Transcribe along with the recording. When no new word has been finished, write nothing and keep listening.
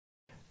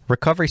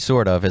Recovery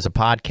Sort Of is a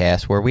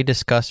podcast where we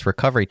discuss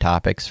recovery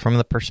topics from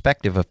the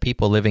perspective of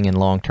people living in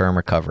long-term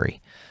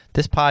recovery.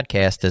 This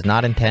podcast does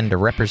not intend to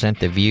represent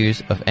the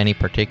views of any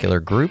particular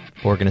group,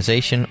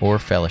 organization, or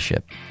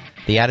fellowship.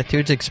 The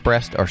attitudes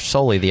expressed are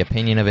solely the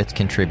opinion of its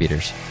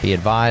contributors. Be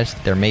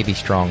advised, there may be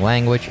strong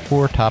language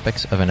or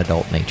topics of an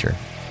adult nature.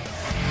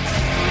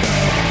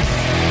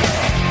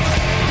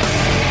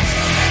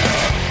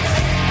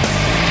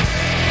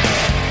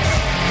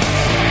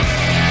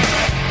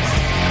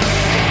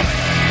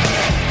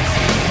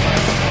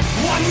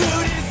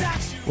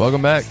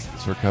 Welcome back.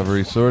 It's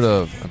Recovery Sort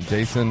Of. I'm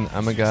Jason.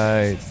 I'm a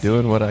guy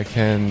doing what I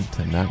can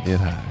to not get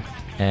high.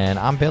 And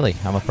I'm Billy.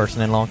 I'm a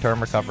person in long-term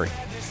recovery.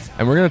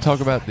 And we're going to talk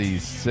about the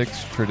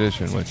sixth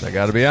tradition, which I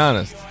got to be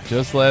honest,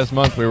 just last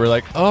month we were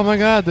like, oh my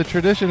God, the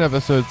tradition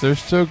episodes, they're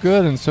so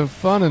good and so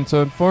fun and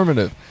so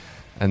informative.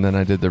 And then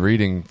I did the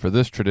reading for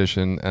this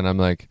tradition and I'm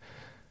like,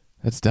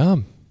 that's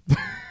dumb.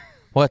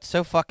 Well, it's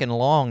so fucking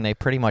long, they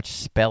pretty much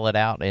spell it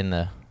out in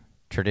the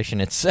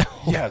tradition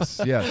itself. Yes.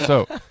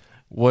 So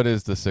what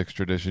is the sixth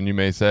tradition, you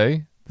may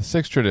say? The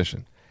sixth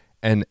tradition.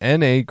 An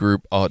NA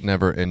group ought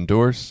never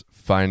endorse,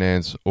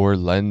 finance, or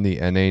lend the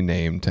NA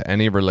name to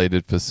any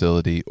related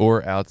facility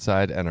or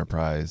outside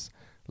enterprise,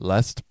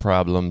 lest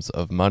problems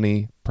of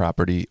money,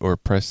 property, or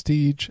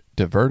prestige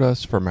divert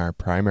us from our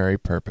primary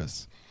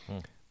purpose.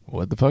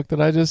 What the fuck did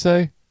I just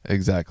say?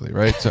 Exactly,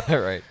 right? So,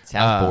 right.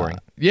 Sounds boring.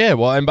 Yeah,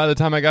 well, and by the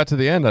time I got to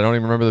the end, I don't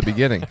even remember the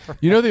beginning.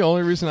 You know, the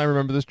only reason I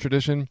remember this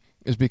tradition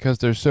is because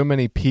there's so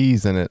many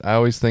P's in it. I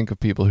always think of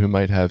people who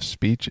might have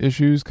speech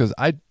issues because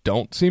I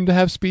don't seem to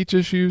have speech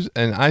issues,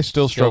 and I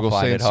still struggle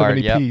saying so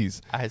many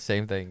P's. I had the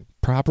same thing.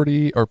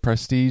 Property or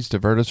prestige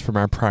divert us from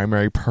our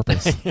primary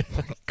purpose.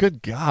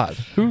 Good God,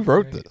 who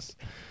wrote this?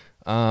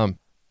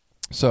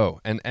 So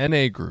an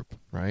NA group,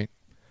 right,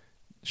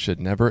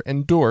 should never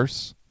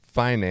endorse,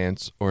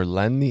 finance, or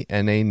lend the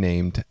NA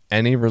name to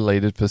any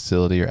related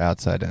facility or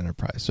outside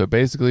enterprise. So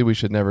basically, we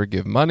should never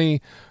give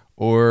money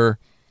or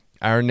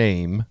our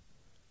name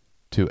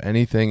to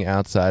anything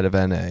outside of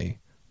NA,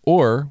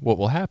 or what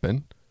will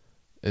happen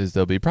is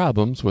there'll be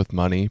problems with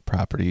money,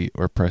 property,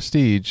 or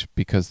prestige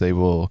because they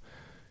will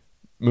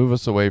move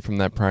us away from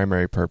that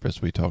primary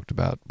purpose we talked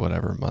about,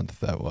 whatever month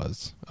that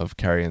was, of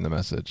carrying the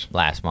message.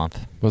 Last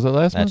month. Was it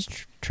last month?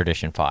 That's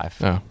tradition 5.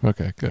 Oh,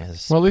 okay, good.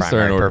 Yes, Well, at least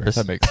they're in order. purpose.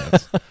 That makes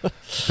sense.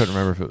 Couldn't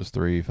remember if it was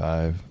 3,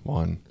 5,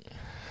 1.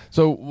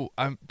 So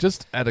I'm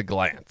just at a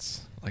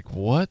glance, like,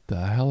 what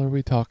the hell are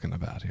we talking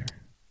about here?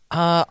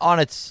 On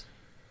its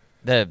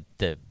the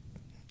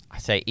I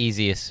say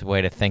easiest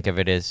way to think of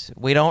it is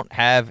we don't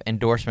have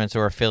endorsements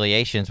or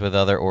affiliations with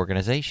other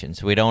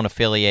organizations. We don't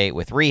affiliate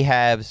with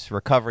rehabs,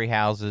 recovery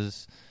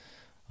houses,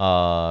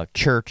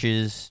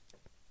 churches,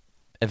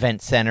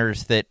 event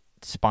centers that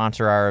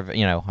sponsor our,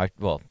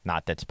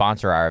 not that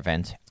sponsor our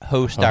events,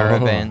 host our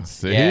events.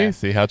 See? Yeah.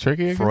 See how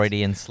tricky it gets?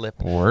 Freudian slip.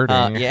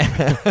 Wording.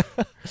 Yeah.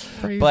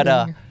 But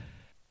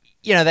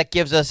that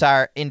gives us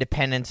our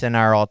independence and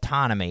our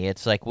autonomy.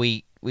 It's like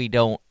we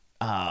don't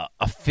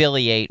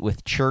affiliate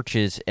with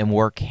churches and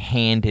work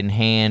hand in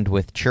hand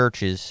with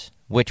churches,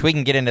 which we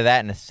can get into that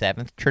in the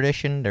seventh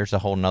tradition. There's a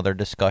whole nother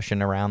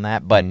discussion around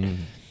that. But,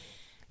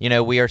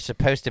 we are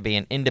supposed to be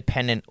an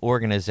independent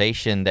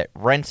organization that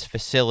rents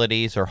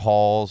facilities or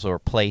halls or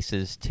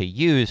places to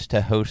use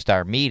to host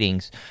our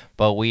meetings,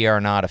 but we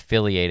are not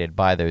affiliated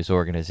by those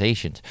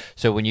organizations.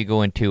 So when you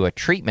go into a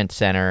treatment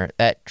center,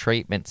 that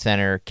treatment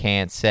center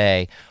can't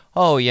say,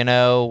 oh,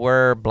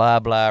 we're blah,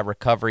 blah,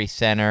 recovery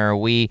center.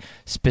 We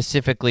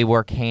specifically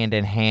work hand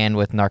in hand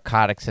with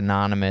Narcotics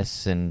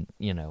Anonymous and,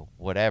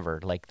 whatever.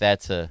 Like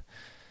that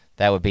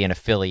would be an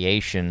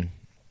affiliation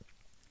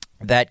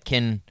that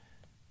can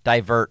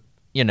divert,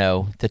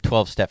 the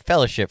 12-step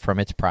fellowship from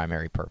its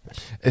primary purpose.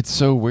 It's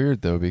so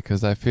weird, though,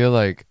 because I feel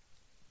like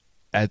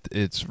at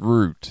its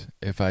root,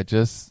 if I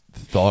just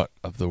thought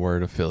of the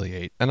word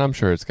affiliate, and I'm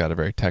sure it's got a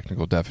very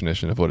technical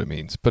definition of what it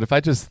means, but if I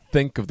just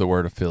think of the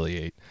word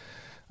affiliate,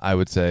 I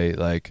would say,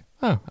 like,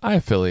 oh, I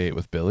affiliate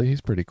with Billy.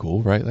 He's pretty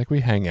cool, right? Like, we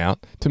hang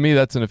out. To me,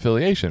 that's an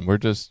affiliation. We're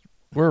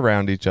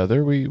around each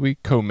other. We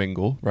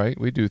commingle, right?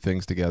 We do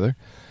things together.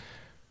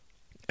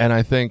 And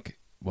I think,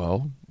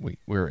 well,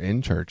 we're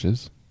in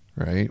churches,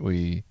 right?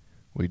 We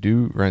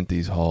do rent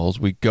these halls.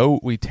 We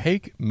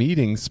take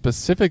meetings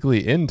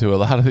specifically into a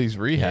lot of these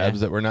rehabs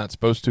that we're not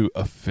supposed to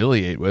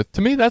affiliate with.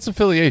 To me, that's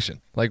affiliation.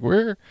 Like,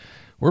 we're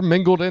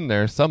mingled in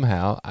there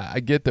somehow.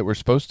 I get that we're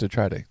supposed to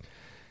try to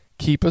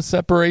keep a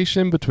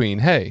separation between,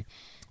 hey,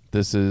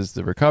 this is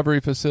the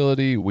recovery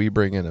facility, we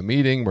bring in a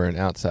meeting, we're an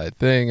outside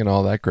thing and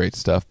all that great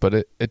stuff, but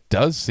it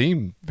does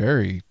seem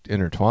very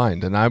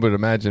intertwined, and I would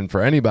imagine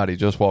for anybody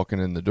just walking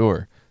in the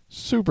door,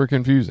 super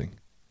confusing.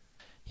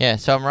 Yeah,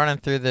 so I'm running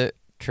through the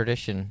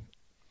tradition.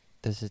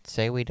 Does it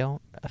say we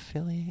don't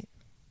affiliate?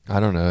 I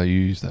don't know, you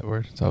used that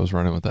word, so I was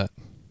running with that.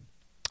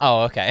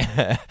 Oh,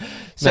 okay.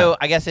 So no.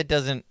 I guess it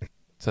doesn't... It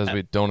says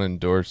we don't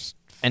endorse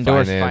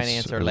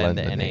finance or lend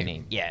the NA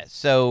name. Yeah,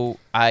 so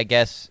I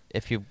guess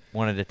if you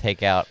wanted to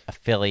take out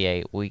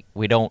affiliate, we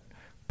don't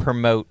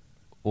promote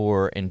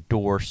or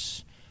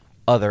endorse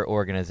other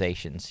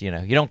organizations. You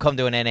don't come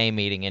to an NA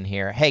meeting in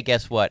here, hey,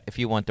 guess what? If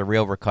you want the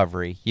real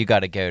recovery, you got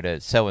to go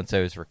to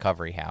so-and-so's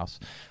recovery house,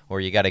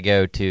 or you got to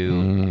go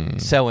to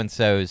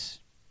so-and-so's,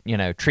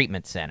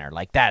 treatment center.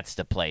 Like, that's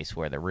the place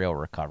where the real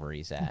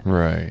recovery's at.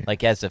 Right.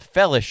 Like, as a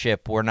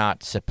fellowship, we're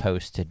not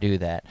supposed to do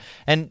that.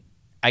 And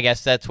I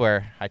guess that's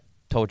where I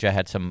told you I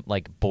had some,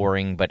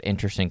 boring but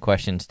interesting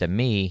questions to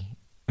me.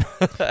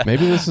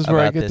 Maybe this is where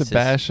I get to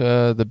bash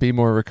the Be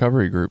More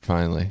Recovery group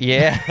finally.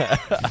 Yeah.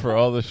 For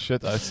all the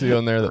shit I see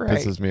on there that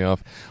pisses me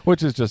off,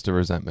 which is just a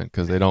resentment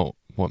because they don't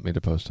want me to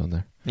post on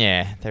there.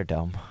 Yeah, they're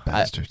dumb.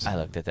 Bastards. I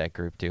looked at that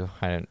group, too.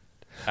 I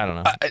don't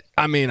know.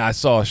 I mean, I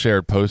saw a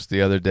shared post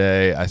the other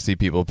day. I see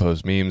people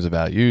post memes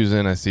about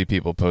using. I see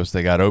people post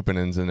they got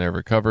openings in their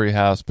recovery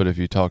house. But if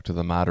you talk to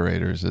the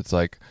moderators, it's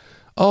like,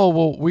 oh,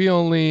 well, we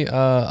only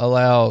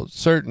allow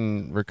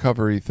certain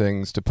recovery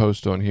things to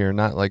post on here,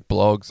 not like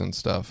blogs and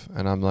stuff.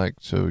 And I'm like,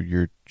 so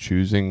you're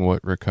choosing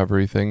what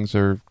recovery things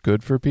are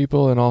good for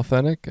people and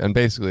authentic? And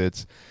basically,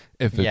 it's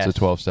if it's a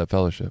 12-step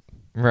fellowship,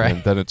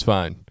 right? Then it's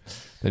fine.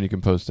 Then you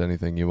can post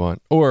anything you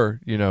want. Or,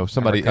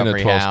 somebody in a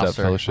 12-step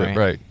fellowship,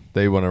 right?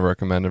 They want to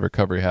recommend a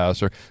recovery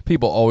house, or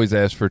people always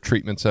ask for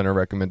treatment center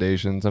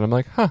recommendations. And I'm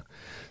like,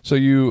 so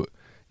you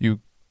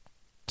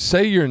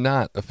say you're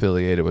not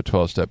affiliated with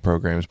 12-step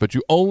programs, but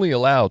you only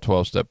allow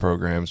 12-step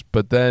programs,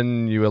 but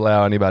then you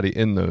allow anybody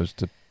in those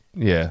to,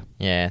 Yeah,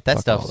 that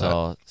stuff's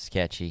all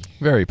sketchy.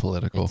 Very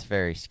political. It's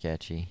very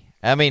sketchy.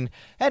 I mean,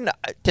 and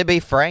to be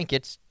frank,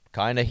 it's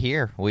kind of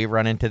here. We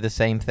run into the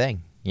same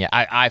thing. Yeah,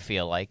 I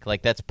feel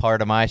like that's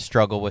part of my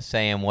struggle with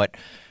saying what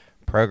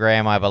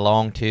program I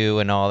belong to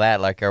and all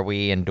that. Like, are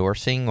we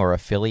endorsing or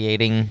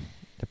affiliating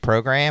the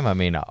program? I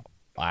mean,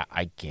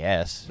 I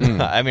guess.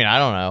 I mean, I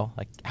don't know.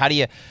 Like, how do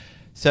you...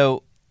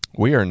 So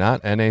we are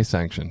not NA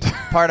sanctioned.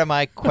 Part of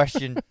my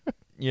question,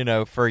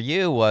 for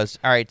you was,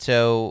 all right,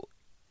 so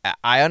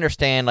I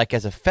understand, like,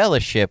 as a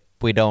fellowship,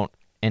 we don't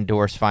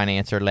endorse,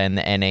 finance, or lend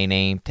the NA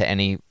name to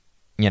any,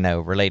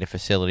 related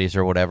facilities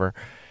or whatever.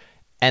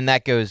 And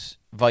that goes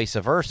vice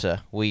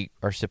versa. We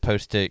are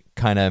supposed to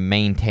kind of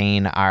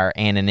maintain our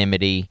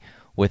anonymity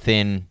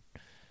within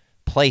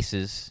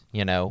places,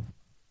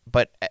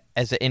 But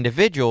as an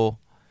individual,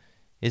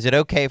 is it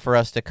okay for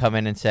us to come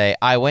in and say,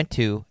 I went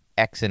to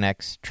X and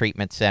X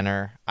treatment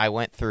center, I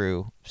went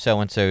through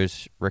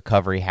so-and-so's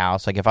recovery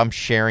house? Like, if I'm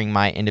sharing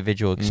my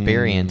individual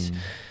experience,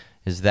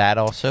 is that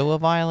also a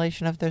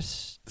violation of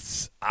this?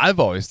 I've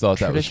always thought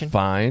tradition? That was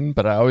fine,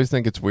 but I always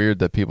think it's weird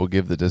that people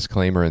give the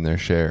disclaimer in their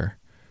share.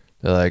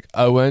 They're like,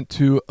 I went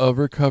to a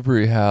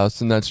recovery house,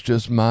 and that's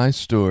just my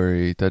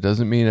story. That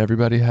doesn't mean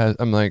everybody has...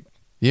 I'm like,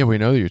 yeah, we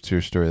know it's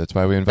your story. That's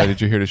why we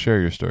invited you here to share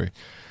your story.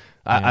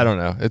 Yeah. I don't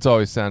know. It's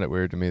always sounded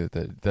weird to me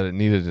that it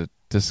needed a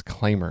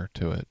disclaimer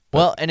to it.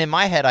 Well, and in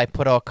my head, I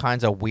put all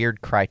kinds of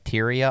weird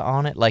criteria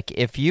on it. Like,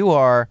 if you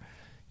are,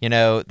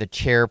 the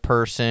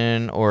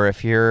chairperson, or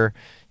if you're,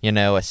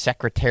 a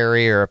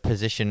secretary or a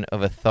position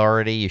of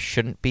authority, you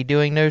shouldn't be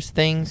doing those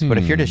things. But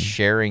if you're just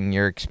sharing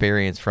your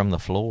experience from the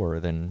floor,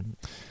 then...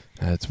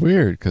 That's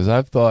weird, because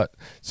I've thought...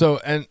 So,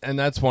 and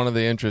that's one of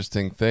the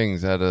interesting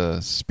things at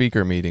a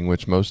speaker meeting,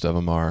 which most of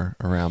them are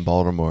around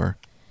Baltimore.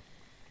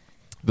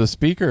 The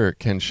speaker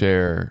can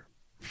share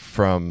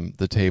from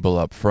the table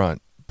up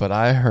front, but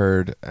I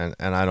heard, and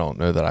I don't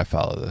know that I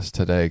follow this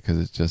today because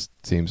it just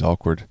seems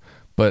awkward,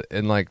 but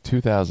in like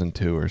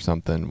 2002 or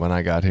something, when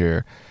I got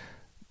here,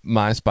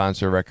 my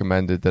sponsor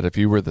recommended that if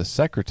you were the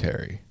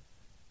secretary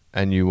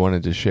and you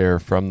wanted to share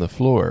from the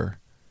floor,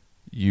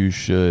 you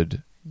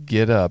should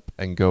get up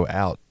and go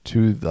out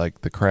to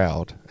like the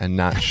crowd and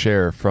not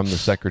share from the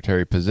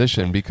secretary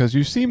position, because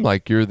you seem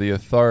like you're the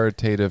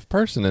authoritative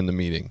person in the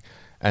meeting,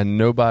 and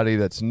nobody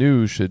that's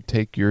new should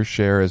take your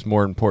share as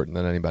more important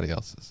than anybody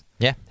else's.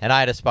 Yeah, and I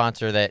had a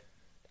sponsor that,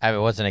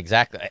 it wasn't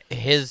exactly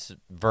his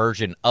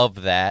version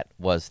of that,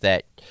 was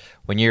that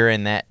when you're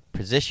in that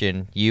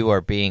position, you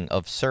are being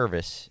of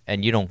service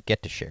and you don't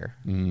get to share.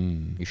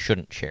 You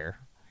shouldn't share.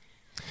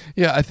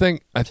 Yeah, I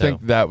think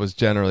that was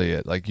generally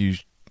it. Like, you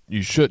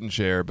shouldn't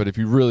share, but if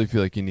you really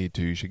feel like you need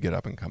to, you should get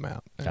up and come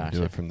out and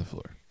do it from the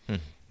floor.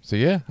 So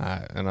yeah,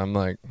 I'm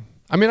like,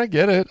 I mean, I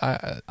get it.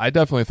 I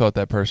definitely thought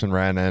that person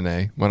ran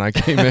NA when I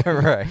came in.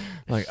 Right.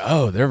 Like,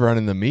 oh, they're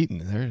running the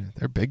meeting.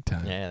 They're big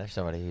time. Yeah, there's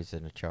somebody who's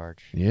in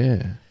charge.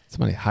 Yeah,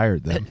 somebody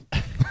hired them.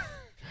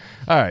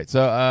 All right,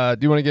 so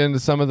do you want to get into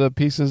some of the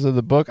pieces of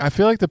the book? I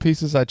feel like the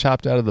pieces I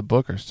chopped out of the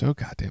book are so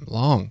goddamn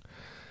long.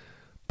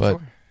 But,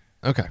 sure.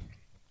 Okay.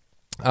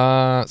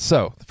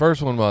 So the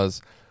first one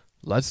was,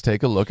 let's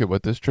take a look at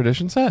what this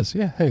tradition says.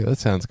 Yeah, hey, that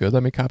sounds good.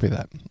 Let me copy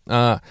that.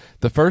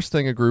 The first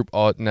thing a group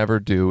ought never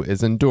do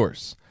is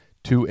endorse.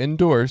 To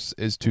endorse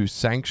is to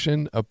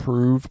sanction,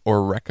 approve,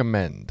 or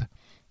recommend.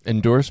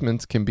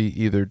 Endorsements can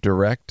be either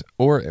direct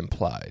or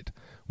implied.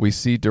 We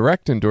see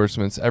direct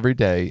endorsements every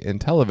day in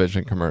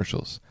television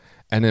commercials.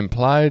 An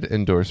implied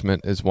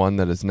endorsement is one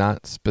that is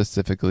not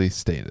specifically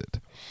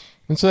stated.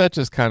 And so that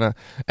just kind of,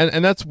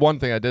 and that's one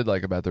thing I did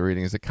like about the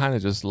reading, is it kind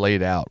of just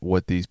laid out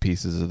what these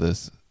pieces of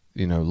this,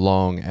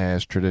 long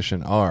ass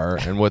tradition are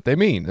and what they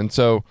mean. And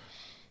so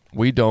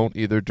we don't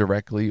either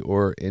directly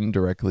or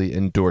indirectly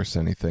endorse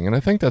anything. And I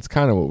think that's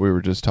kind of what we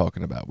were just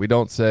talking about. We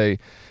don't say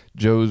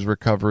Joe's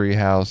Recovery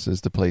House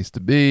is the place to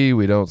be.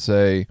 We don't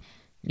say,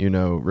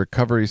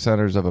 Recovery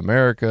Centers of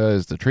America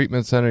is the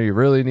treatment center you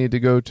really need to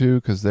go to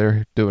because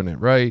they're doing it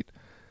right.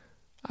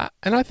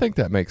 And I think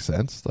that makes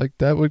sense. Like,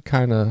 that would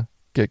kind of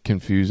get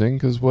confusing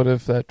because what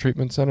if that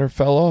treatment center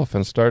fell off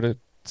and started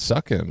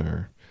sucking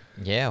or...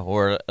 Yeah,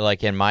 or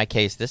like in my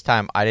case this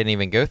time, I didn't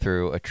even go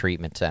through a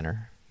treatment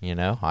center.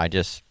 I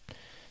just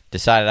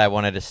decided I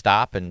wanted to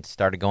stop and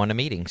started going to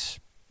meetings.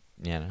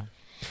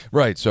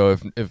 Right. So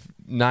if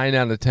 9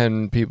 out of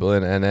 10 people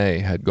in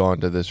NA had gone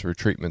to this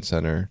retreatment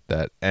center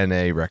that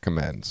NA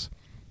recommends,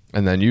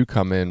 and then you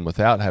come in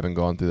without having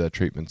gone through that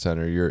treatment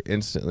center, you're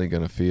instantly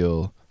going to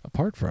feel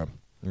apart from.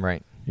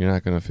 Right. You're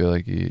not going to feel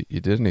like you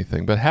did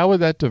anything. But how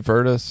would that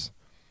divert us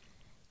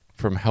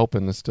from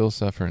helping the still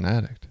suffering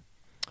addict?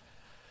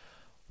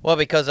 Well,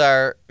 because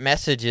our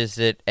message is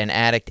that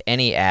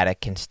any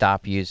addict can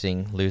stop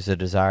using, lose the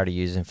desire to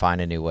use, and find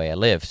a new way to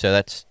live. So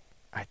that's,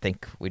 I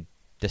think we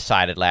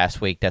decided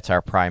last week, that's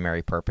our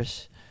primary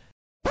purpose.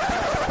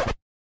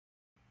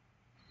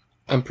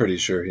 I'm pretty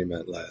sure he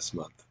meant last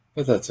month,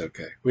 but that's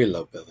okay. We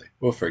love Billy.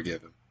 We'll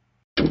forgive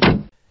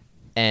him.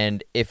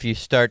 And if you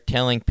start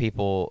telling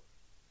people,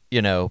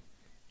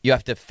 you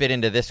have to fit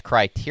into this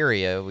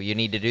criteria. You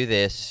need to do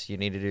this. You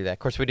need to do that. Of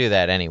course, we do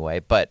that anyway.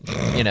 But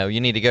you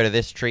need to go to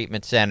this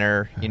treatment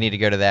center. You need to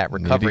go to that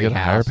recovery house.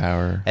 Higher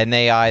power. And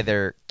they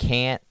either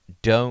can't,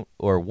 don't,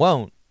 or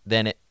won't.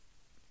 Then it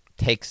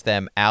takes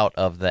them out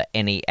of the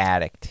any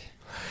addict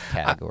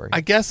category.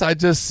 I guess I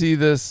just see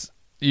this.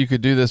 You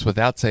could do this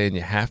without saying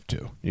you have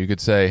to. You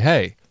could say,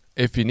 "Hey,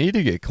 if you need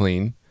to get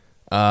clean,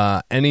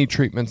 any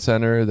treatment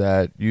center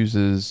that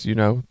uses,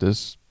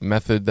 this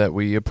method that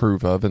we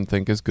approve of and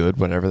think is good,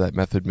 whatever that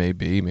method may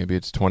be, maybe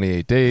it's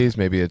 28 days,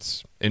 maybe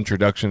it's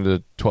introduction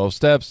to 12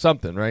 steps,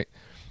 something, right?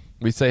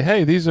 We say,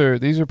 hey, these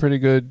are pretty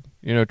good,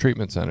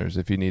 treatment centers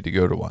if you need to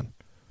go to one.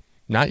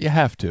 Not you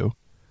have to.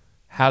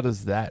 How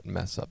does that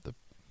mess up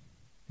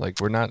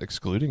we're not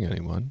excluding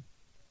anyone.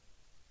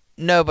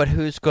 No, but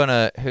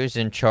who's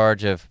in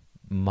charge of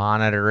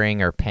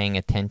monitoring or paying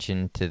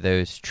attention to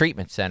those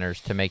treatment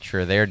centers to make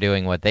sure they're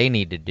doing what they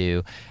need to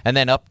do and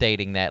then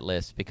updating that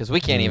list, because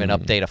we can't even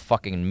update a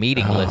fucking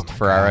meeting list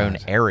for our own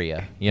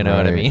area. You know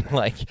what I mean?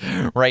 Like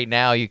right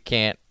now you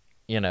can't,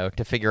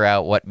 to figure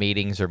out what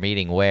meetings are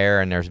meeting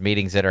where, and there's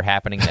meetings that are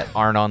happening that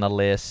aren't on the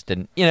list,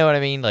 and you know what I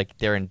mean? Like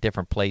they're in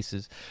different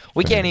places.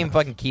 We can't even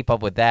fucking keep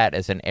up with that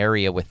as an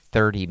area with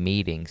 30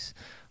 meetings,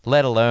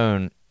 let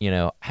alone,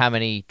 how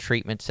many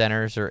treatment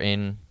centers are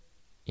in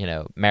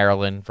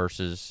Maryland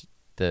versus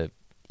the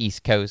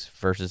East Coast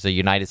versus the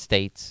United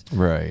States.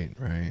 Right.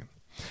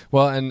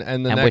 Well,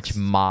 and which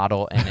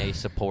model NA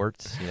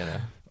supports,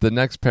 The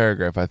next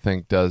paragraph, I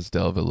think, does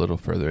delve a little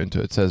further into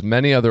it. It says,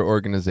 many other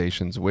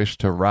organizations wish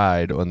to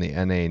ride on the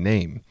NA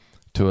name.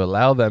 To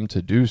allow them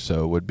to do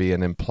so would be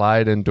an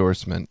implied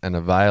endorsement and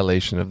a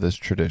violation of this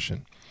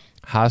tradition.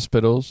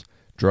 Hospitals,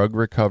 drug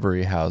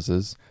recovery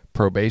houses,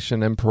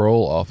 probation and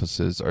parole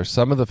offices are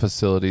some of the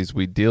facilities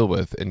we deal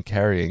with in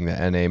carrying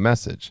the NA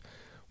message.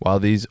 While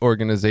these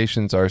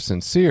organizations are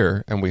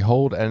sincere and we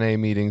hold NA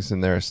meetings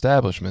in their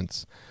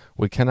establishments,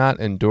 we cannot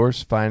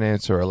endorse,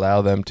 finance, or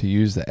allow them to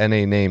use the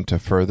NA name to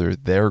further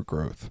their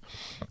growth.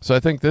 So I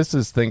think this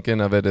is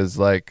thinking of it as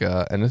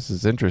and this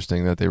is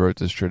interesting that they wrote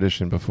this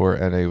tradition before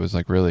NA was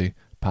really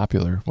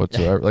popular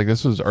whatsoever.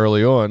 This was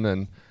early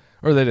on,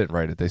 or they didn't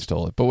write it, they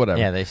stole it, but whatever.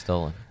 Yeah, they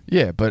stole it.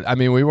 Yeah, but I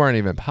mean, we weren't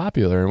even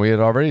popular, and we had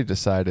already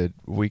decided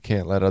we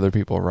can't let other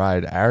people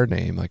ride our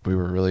name like we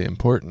were really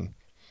important.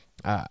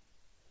 I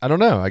don't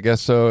know. I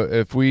guess so.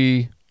 If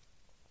we,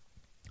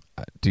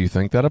 do you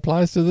think that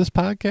applies to this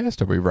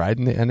podcast? Are we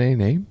riding the NA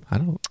name? I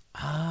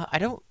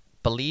don't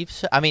believe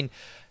so. I mean,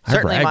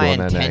 certainly my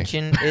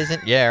intention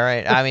isn't. Yeah,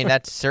 right. I mean,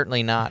 that's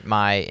certainly not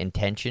my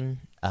intention.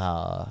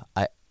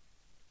 I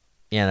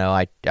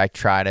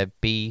try to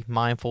be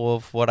mindful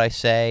of what I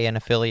say and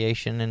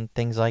affiliation and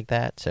things like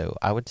that. So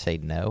I would say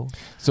no.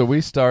 So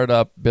we start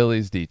up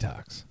Billy's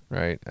Detox,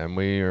 right? And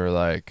we are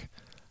like,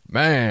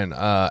 man,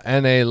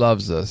 NA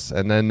loves us.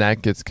 And then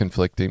that gets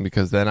conflicting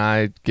because then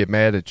I get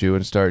mad at you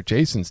and start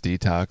Jason's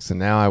Detox. And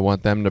now I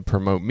want them to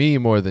promote me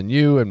more than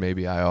you. And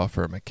maybe I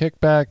offer them a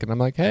kickback. And I'm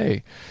like,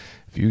 hey,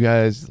 if you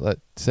guys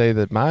let's say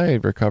that my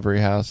recovery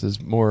house is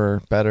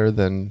better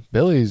than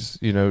Billy's,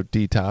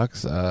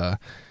 Detox,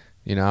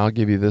 I'll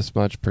give you this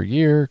much per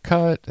year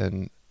cut.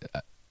 And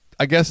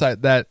I guess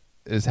that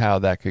is how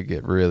that could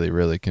get really,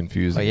 really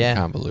confusing and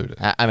convoluted.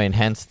 I mean,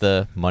 hence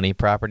the money,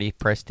 property,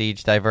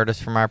 prestige, divert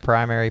us from our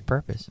primary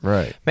purpose.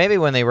 Right. Maybe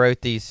when they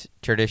wrote these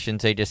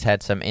traditions, they just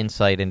had some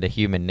insight into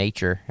human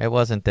nature. It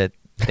wasn't that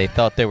they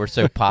thought they were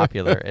so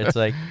popular. It's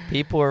like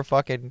people are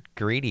fucking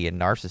greedy and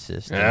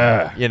narcissists.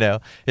 Yeah.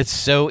 It's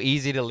so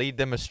easy to lead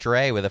them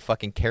astray with a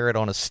fucking carrot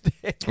on a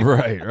stick.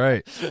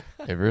 Right.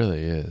 It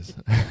really is.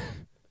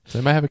 Does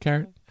anybody have a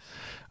carrot?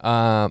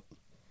 All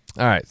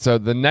right. So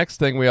the next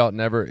thing we ought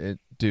never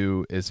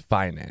do is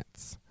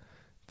finance.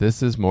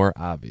 this is more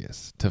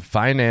obvious. To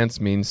finance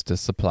means to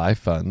supply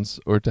funds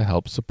or to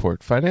help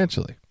support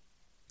financially.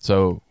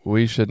 So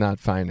we should not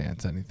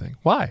finance anything.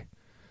 Why?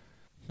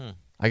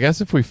 I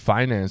guess if we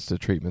financed a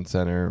treatment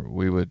center,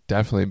 we would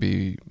definitely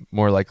be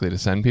more likely to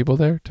send people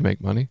there to make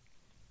money.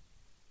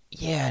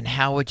 Yeah, and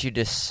how would you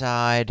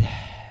decide?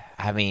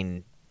 I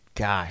mean,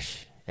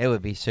 gosh, it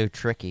would be so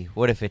tricky.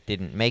 What if it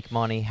didn't make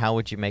money? How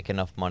would you make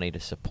enough money to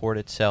support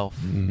itself?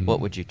 Mm-hmm.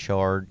 What would you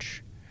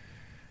charge?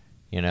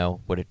 You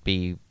know, would it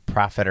be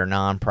profit or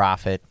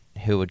non-profit?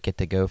 Who would get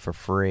to go for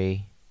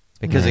free?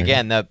 Because,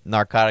 again, the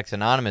Narcotics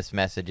Anonymous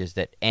message is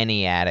that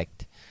any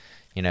addict,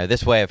 you know,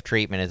 this way of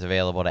treatment is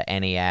available to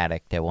any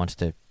addict that wants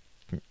to,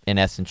 in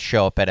essence,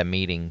 show up at a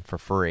meeting for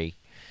free.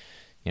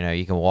 You know,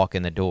 you can walk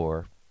in the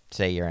door,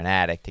 say you're an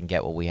addict, and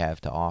get what we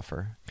have to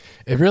offer.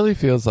 It really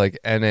feels like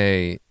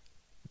NA,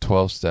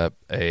 12-step,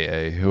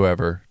 AA,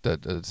 whoever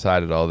that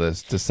decided all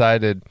this,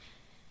 decided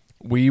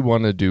we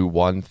want to do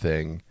one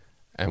thing,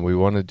 and we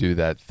want to do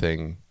that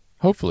thing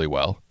hopefully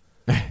well.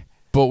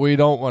 But we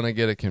don't want to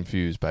get it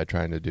confused by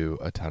trying to do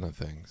a ton of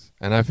things.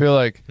 And I feel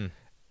like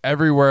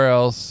everywhere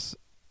else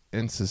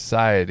in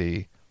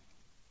society,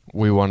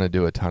 we want to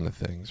do a ton of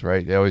things,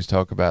 right? They always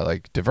talk about,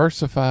 like,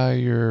 diversify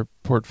your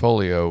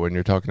portfolio when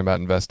you're talking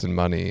about investing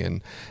money.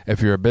 And if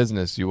you're a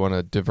business, you want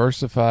to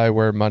diversify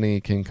where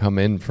money can come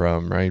in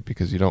from, right?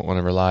 Because you don't want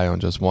to rely on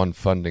just one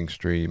funding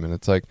stream. And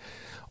it's like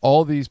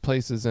all these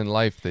places in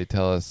life, they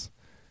tell us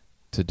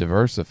to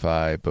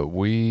diversify, but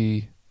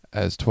we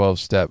as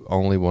 12-step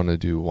only want to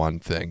do one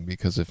thing,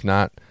 because if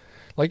not,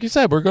 like you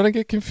said, we're going to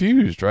get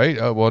confused,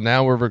 right? Well,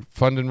 now we're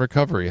funding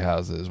recovery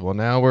houses. Well,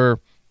 now we're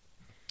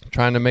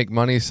trying to make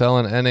money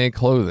selling NA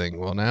clothing.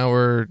 Well, now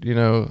we're, you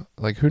know,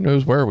 like, who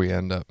knows where we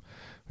end up.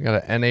 We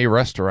got an NA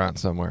restaurant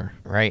somewhere.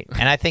 Right.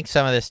 And I think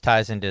some of this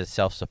ties into the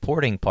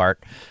self-supporting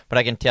part, but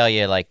I can tell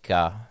you, like,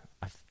 I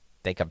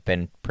think I've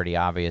been pretty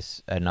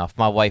obvious enough.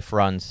 My wife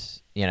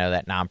runs, you know,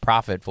 that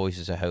nonprofit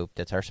Voices of Hope.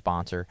 That's our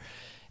sponsor.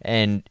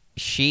 And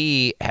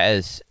she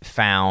has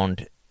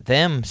found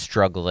them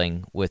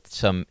struggling with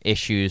some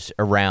issues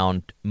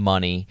around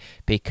money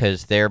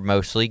because they're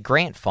mostly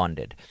grant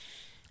funded.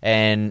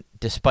 And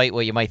despite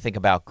what you might think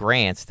about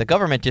grants, the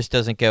government just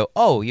doesn't go,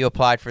 oh, you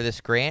applied for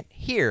this grant?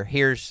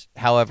 Here's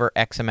however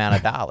X amount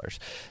of dollars.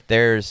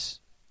 There's,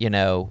 you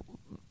know,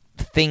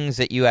 things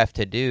that you have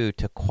to do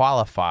to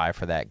qualify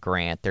for that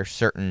grant. There's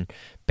certain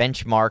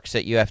benchmarks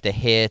that you have to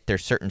hit.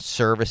 There's certain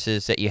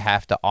services that you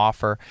have to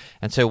offer.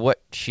 And so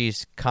what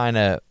she's kind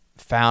of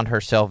found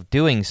herself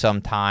doing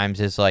sometimes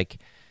is like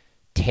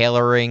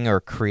tailoring or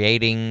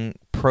creating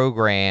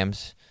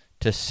programs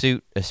to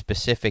suit a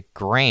specific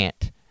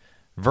grant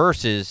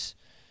versus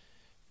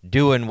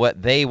doing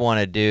what they want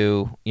to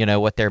do, you know,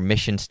 what their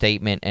mission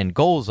statement and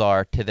goals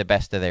are to the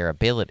best of their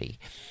ability.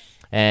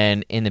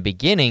 And in the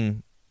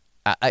beginning,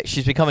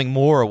 she's becoming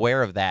more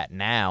aware of that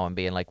now and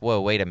being like,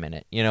 whoa, wait a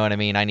minute. You know what I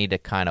mean? I need to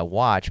kind of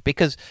watch,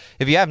 because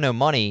if you have no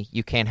money,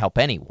 you can't help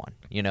anyone.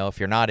 You know, if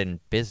you're not in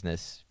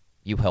business,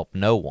 you help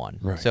no one.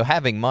 Right. So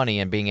having money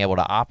and being able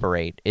to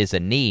operate is a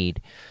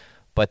need,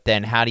 but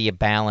then how do you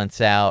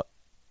balance out,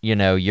 you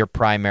know, your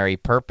primary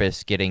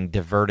purpose getting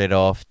diverted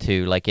off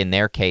to, like in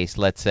their case,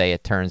 let's say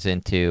it turns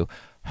into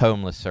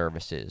homeless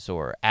services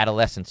or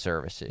adolescent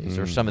services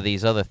or some of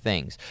these other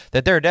things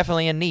that they're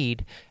definitely a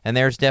need and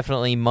there's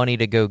definitely money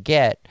to go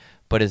get,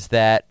 but is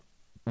that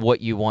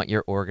what you want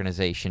your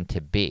organization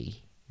to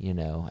be, you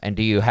know? And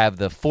do you have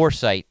the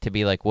foresight to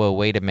be like, whoa,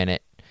 wait a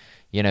minute,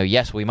 you know,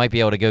 yes, we might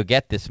be able to go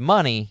get this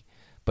money,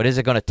 but is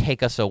it going to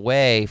take us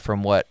away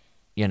from what,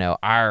 you know,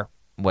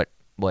 what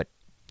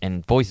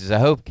in Voices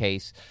of Hope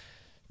case,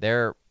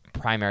 their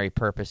primary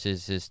purpose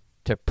is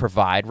to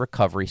provide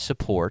recovery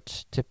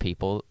supports to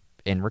people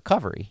in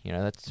recovery. You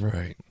know, that's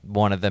right.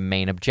 One of the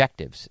main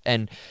objectives.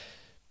 And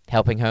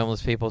helping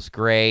homeless people is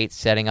great.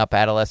 Setting up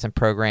adolescent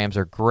programs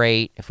are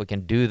great. If we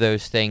can do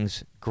those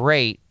things,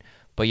 great.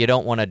 But you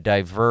don't want to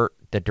divert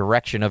the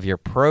direction of your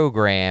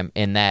program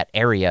in that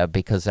area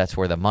because that's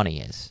where the money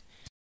is.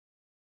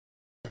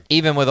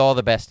 Even with all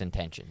the best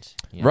intentions.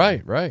 You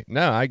know? Right.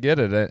 No, I get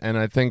it. And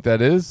I think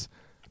that is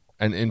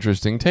an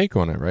interesting take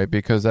on it, right?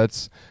 Because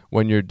that's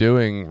when you're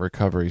doing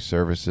recovery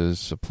services,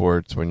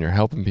 supports, when you're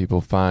helping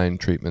people find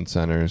treatment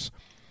centers,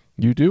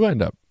 you do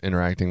end up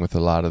interacting with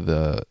a lot of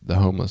the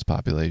homeless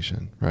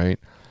population, right?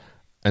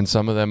 And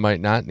some of them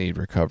might not need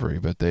recovery,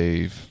 but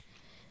they've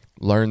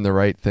learned the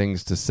right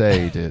things to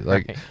say to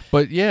like, right.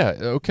 But yeah,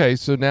 okay.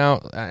 So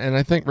now, and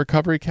I think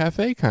Recovery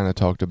Cafe kind of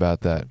talked about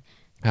that,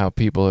 how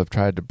people have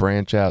tried to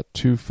branch out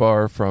too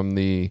far from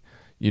the,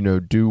 you know,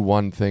 do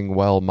one thing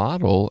well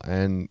model,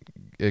 and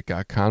it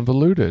got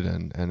convoluted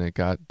and it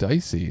got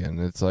dicey, and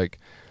it's like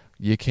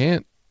you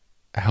can't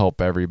help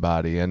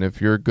everybody. And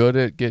if you're good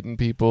at getting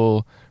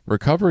people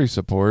recovery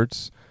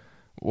supports,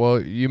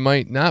 well, you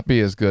might not be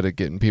as good at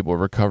getting people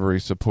recovery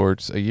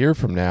supports a year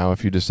from now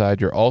if you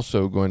decide you're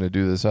also going to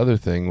do this other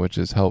thing, which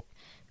is help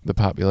the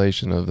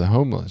population of the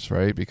homeless,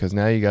 right? Because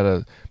now you got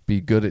to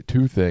be good at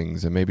two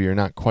things, and maybe you're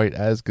not quite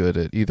as good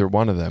at either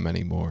one of them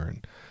anymore.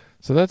 And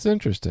So that's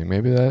interesting.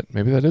 Maybe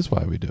that is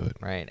why we do it.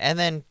 Right. And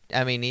then,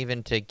 I mean,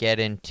 even to get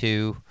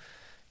into,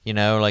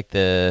 like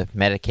the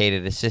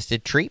medicated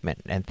assisted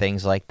treatment and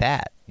things like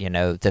that,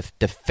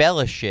 the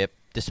fellowship,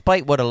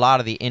 despite what a lot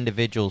of the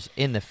individuals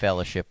in the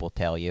fellowship will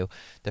tell you,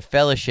 the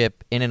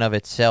fellowship in and of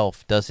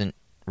itself doesn't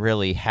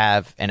really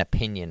have an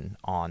opinion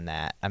on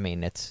that. I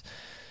mean, it's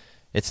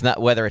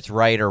not whether it's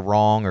right or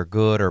wrong or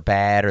good or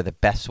bad or the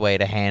best way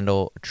to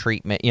handle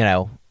treatment,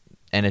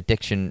 an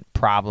addiction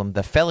problem.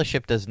 The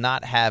fellowship does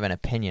not have an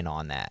opinion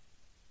on that.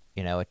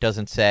 It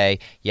doesn't say,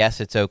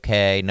 yes, it's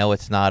okay, no,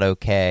 it's not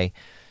okay.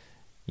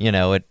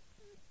 It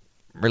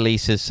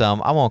releases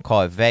some, I won't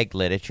call it vague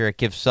literature. It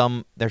gives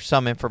there's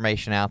some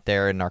information out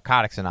there in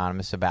Narcotics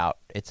Anonymous about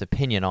its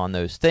opinion on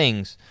those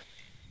things.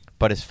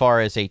 But as far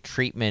as a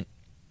treatment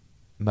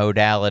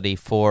modality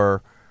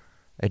for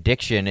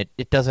addiction,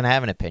 it doesn't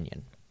have an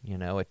opinion.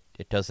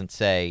 It doesn't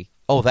say,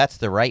 oh, that's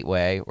the right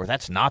way or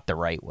that's not the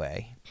right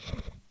way.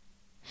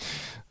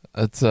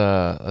 Let's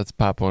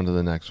pop on to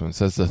the next one. It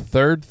says the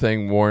third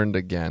thing warned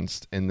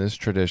against in this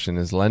tradition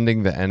is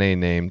lending the NA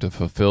name to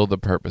fulfill the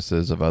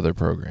purposes of other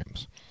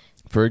programs.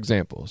 For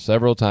example,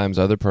 several times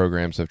other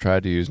programs have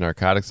tried to use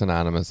Narcotics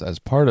Anonymous as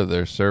part of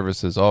their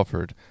services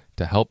offered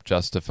to help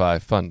justify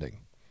funding.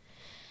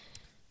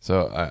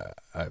 So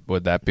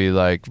would that be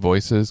like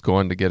Voices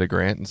going to get a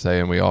grant and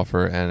saying we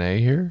offer NA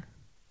here?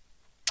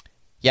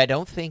 Yeah, I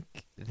don't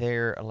think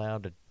they're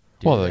allowed to.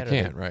 They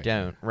can't, right?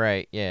 Don't,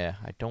 right? Yeah,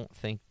 I don't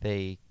think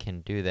they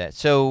can do that.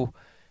 So,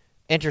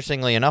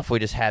 interestingly enough, we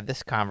just had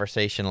this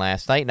conversation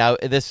last night. Now,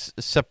 this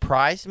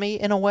surprised me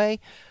in a way.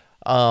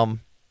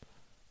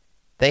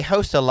 They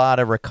host a lot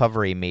of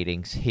recovery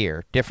meetings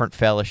here, different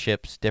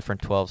fellowships,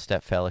 different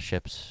 12-step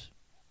fellowships.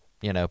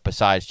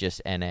 Besides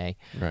just NA.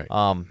 Right.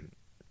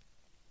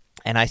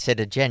 And I said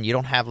to Jen, you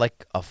don't have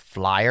like a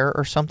flyer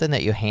or something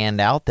that you hand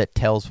out that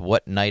tells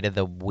what night of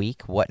the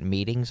week what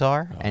meetings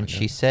are? And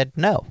she said,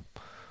 no.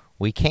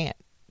 We can't.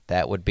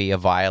 That would be a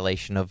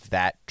violation of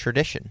that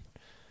tradition.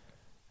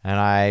 And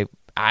I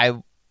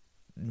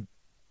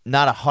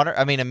not 100.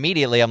 I mean,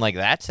 immediately I'm like,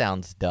 that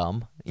sounds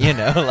dumb.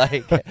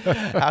 Like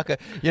how could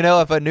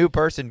if a new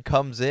person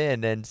comes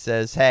in and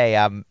says, hey,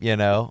 I'm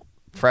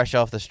fresh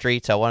off the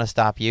streets, I want to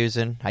stop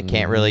using, I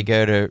can't really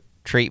go to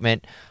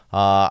treatment,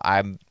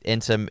 I'm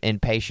in some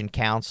inpatient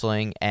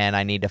counseling, and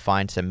I need to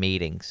find some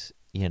meetings.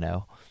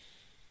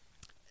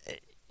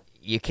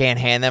 You can't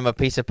hand them a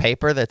piece of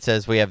paper that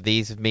says we have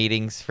these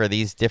meetings for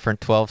these different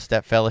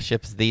 12-step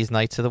fellowships these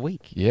nights of the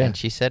week. Yeah. And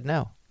she said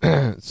no.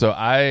 So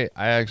I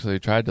actually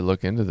tried to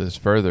look into this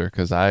further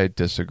because I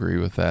disagree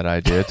with that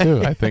idea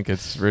too. I think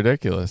it's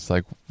ridiculous.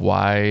 Like,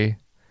 why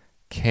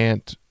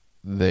can't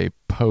they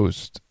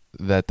post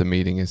that the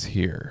meeting is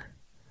here?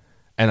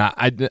 And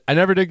I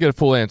never did get a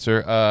full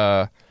answer.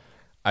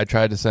 I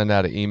tried to send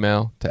out an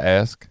email to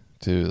ask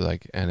to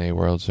like NA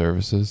World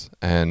Services,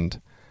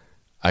 and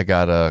I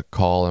got a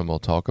call and we'll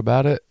talk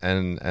about it,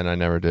 and I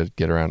never did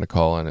get around to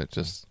calling. It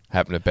just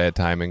happened at bad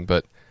timing.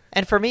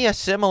 And for me, a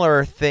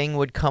similar thing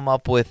would come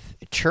up with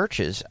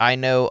churches. I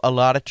know a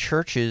lot of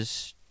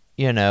churches,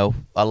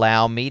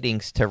 allow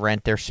meetings to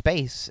rent their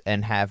space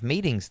and have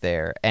meetings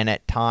there. And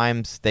at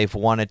times they've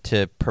wanted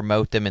to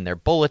promote them in their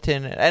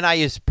bulletin. And I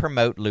use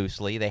promote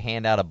loosely. They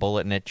hand out a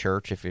bulletin at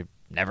church. If you've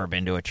never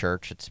been to a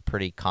church, it's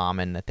pretty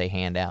common that they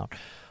hand out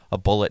a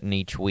bulletin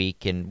each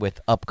week and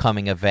with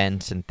upcoming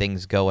events and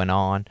things going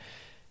on.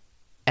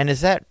 And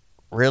is that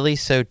really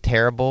so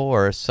terrible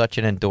or such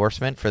an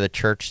endorsement for the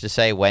church to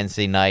say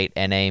Wednesday night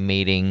NA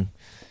meeting,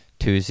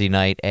 Tuesday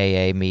night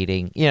AA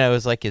meeting?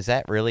 It's like, is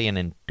that really an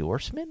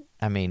endorsement?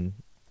 I mean,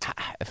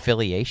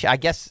 affiliation? I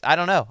guess, I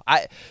don't know.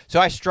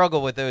 So I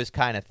struggle with those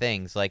kind of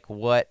things. Like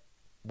where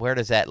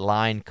does that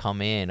line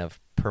come in of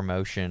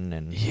promotion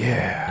and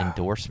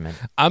endorsement?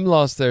 I'm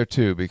lost there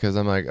too, because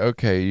I'm like,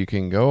 okay, you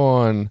can go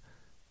on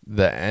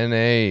the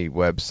NA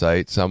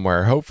website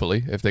somewhere,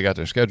 hopefully, if they got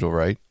their schedule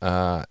right,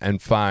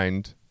 and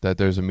find that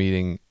there's a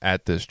meeting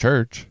at this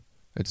church.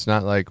 It's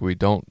not like we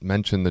don't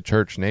mention the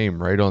church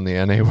name right on the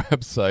NA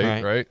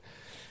website, right?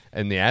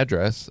 And the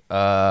address.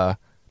 But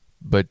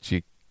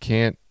you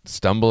can't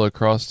stumble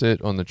across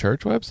it on the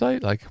church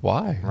website? Like,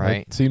 why?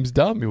 Right. It seems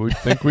dumb. You would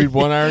think we'd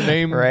want our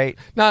name, right?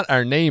 Not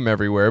our name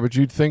everywhere, but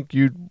you'd think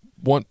you'd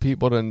want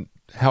people to,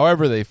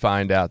 however they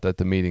find out that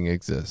the meeting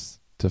exists,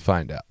 to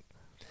find out.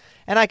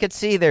 And I could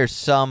see there's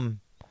some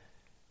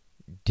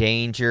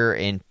danger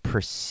in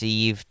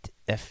perceived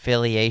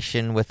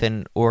affiliation with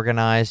an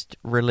organized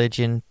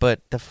religion,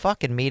 but the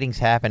fucking meetings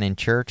happen in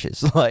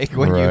churches. Like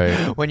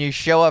when you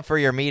show up for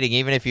your meeting,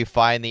 even if you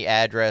find the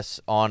address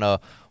on a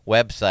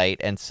website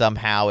and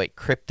somehow it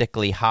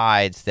cryptically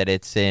hides that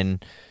it's in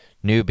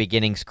New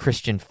Beginnings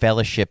Christian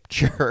Fellowship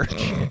Church,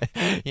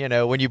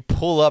 when you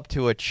pull up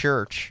to a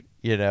church,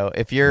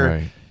 if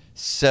you're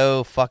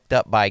so fucked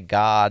up by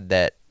God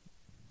that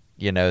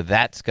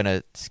that's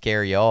gonna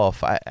scare you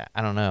off, I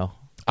don't know.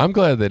 I'm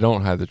glad they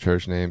don't hide the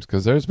church names,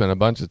 because there's been a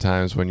bunch of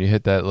times when you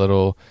hit that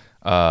little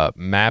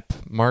map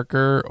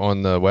marker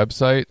on the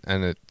website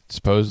and it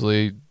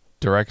supposedly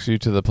directs you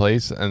to the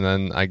place, and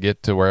then I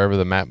get to wherever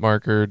the map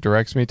marker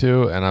directs me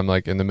to, and I'm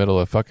like in the middle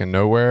of fucking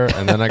nowhere,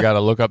 and then I got to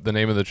look up the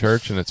name of the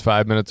church, and it's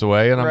 5 minutes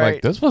away, and I'm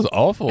like, this was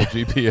awful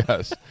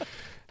GPS.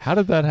 How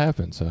did that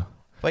happen? So,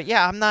 but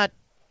yeah, I'm not.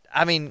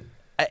 I mean,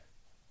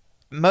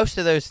 most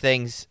of those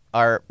things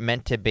are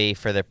meant to be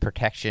for the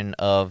protection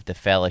of the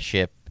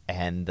fellowship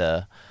and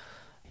the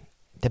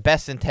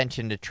best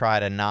intention to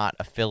try to not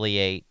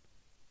affiliate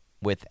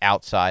with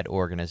outside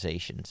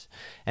organizations.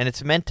 And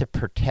it's meant to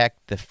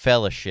protect the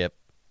fellowship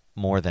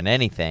more than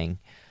anything,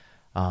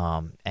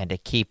 and to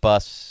keep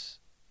us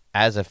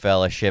as a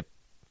fellowship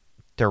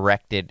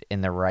directed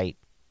in the right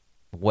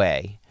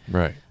way.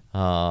 Right.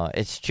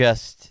 It's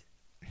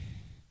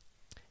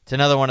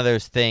another one of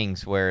those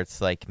things where it's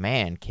like,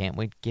 man, can't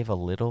we give a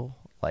little?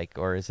 Like,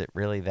 or is it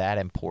really that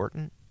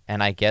important?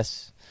 And I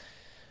guess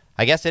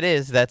it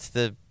is. That's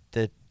the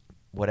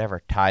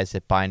whatever ties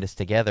that bind us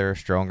together are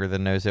stronger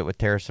than those that would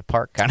tear us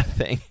apart kind of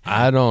thing.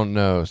 I don't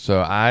know.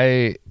 So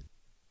I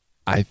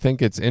think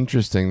it's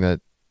interesting that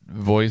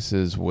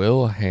Voices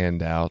will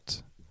hand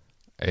out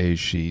a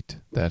sheet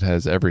that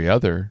has every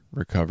other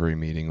recovery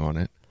meeting on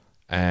it,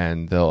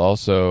 and they'll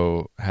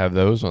also have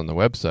those on the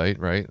website,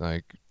 right?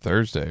 Like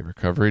Thursday,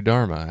 Recovery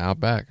Dharma,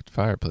 Outback,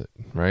 Fire Pit,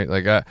 right?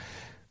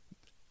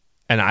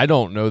 And I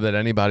don't know that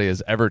anybody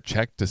has ever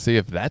checked to see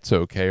if that's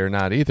okay or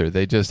not either.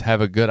 They just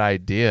have a good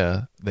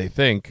idea, they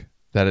think,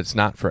 that it's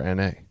not for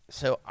NA.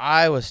 So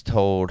I was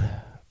told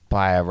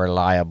by a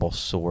reliable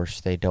source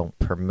they don't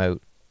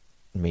promote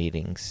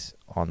meetings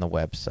on the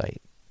website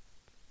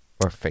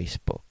or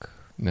Facebook.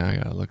 Now I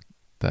got to look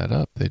that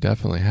up. They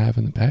definitely have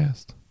in the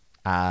past.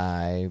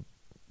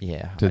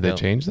 Did they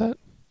change that?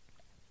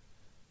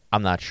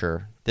 I'm not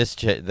sure.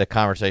 The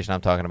conversation I'm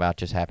talking about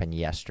just happened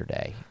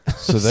yesterday.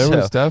 So there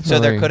was definitely...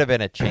 So there could have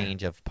been a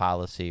change of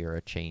policy or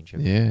a change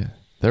of... Yeah.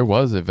 There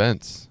was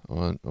events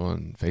on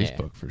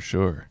Facebook for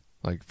sure,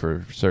 like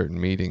for certain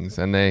meetings.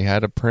 And they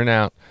had a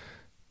printout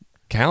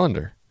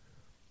calendar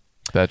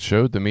that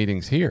showed the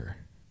meetings here.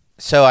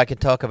 So I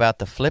could talk about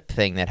the flip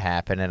thing that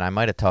happened, and I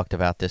might have talked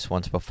about this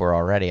once before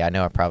already. I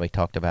know I probably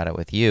talked about it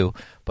with you,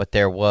 but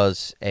there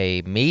was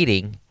a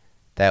meeting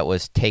that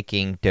was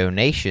taking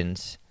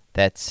donations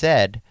that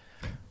said...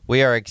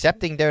 We are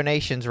accepting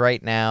donations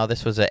right now.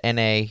 This was a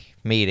NA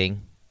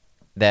meeting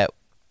that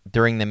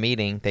during the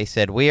meeting they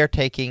said we are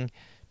taking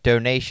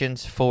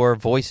donations for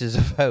Voices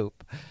of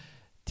Hope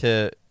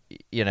to,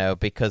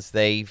 because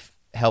they've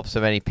helped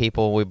so many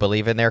people. We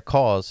believe in their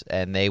cause,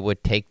 and they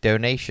would take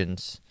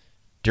donations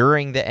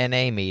during the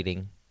NA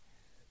meeting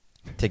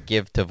to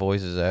give to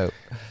Voices of Hope.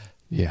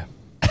 Yeah.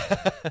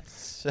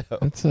 So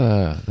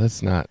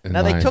that's not in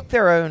now line. They took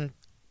their own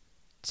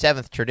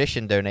Seventh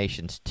Tradition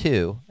donations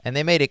too, and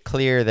they made it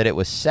clear that it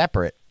was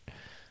separate,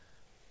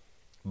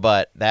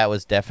 but that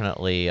was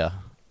definitely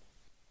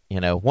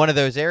one of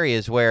those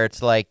areas where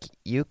it's like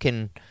you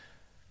can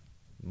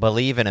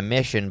believe in a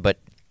mission, but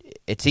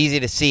it's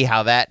easy to see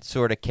how that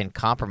sort of can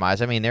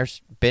compromise. I mean,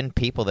 there's been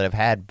people that have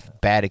had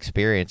bad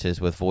experiences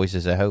with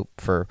Voices of Hope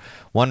for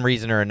one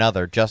reason or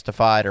another,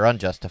 justified or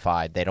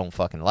unjustified. They don't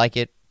fucking like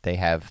it. They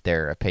have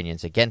their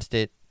opinions against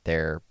it.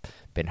 They're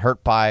been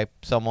hurt by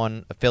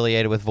someone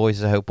affiliated with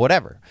Voices of Hope,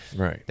 whatever.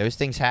 Right. Those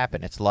things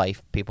happen. It's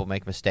life. People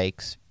make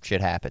mistakes.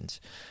 Shit happens.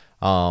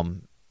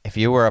 If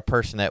you were a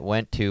person that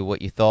went to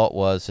what you thought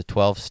was a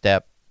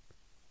 12-step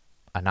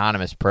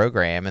anonymous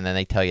program, and then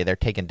they tell you they're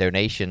taking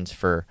donations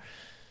for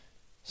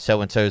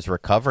so-and-so's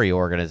recovery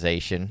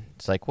organization,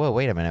 it's like, whoa,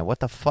 wait a minute. What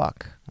the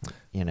fuck?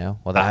 Well,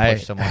 that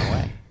pushed someone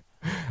away.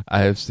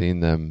 I have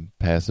seen them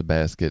pass a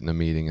basket in a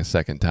meeting a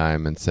second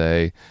time and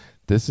say,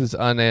 this is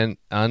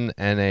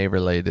un-NA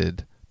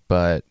related,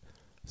 but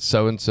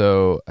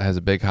so-and-so has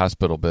a big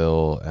hospital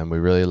bill, and we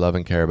really love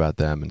and care about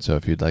them, and so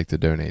if you'd like to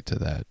donate to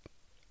that.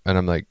 And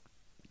I'm like,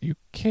 you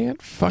can't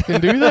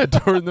fucking do that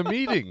during the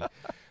meeting.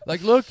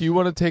 Like, look, you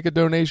want to take a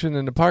donation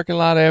in the parking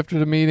lot after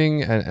the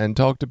meeting and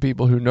talk to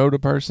people who know the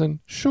person?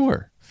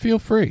 Sure, feel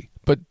free.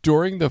 But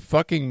during the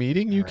fucking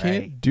meeting, you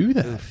can't do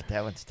that. Oof,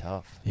 that one's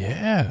tough.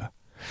 Yeah.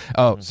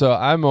 Oh, so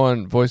I'm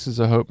on Voices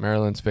of Hope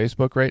Maryland's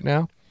Facebook right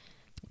now.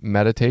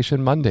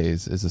 Meditation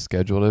Mondays is a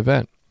scheduled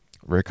event.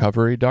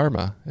 Recovery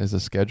Dharma is a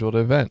scheduled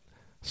event.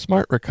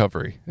 Smart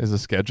Recovery is a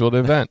scheduled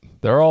event.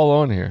 They're all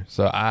on here.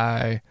 So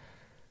I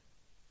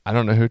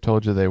don't know who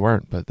told you they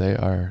weren't, but they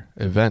are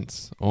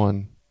events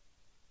on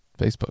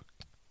Facebook.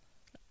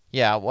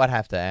 Yeah, I'd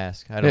have to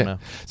ask. I don't know.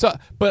 So,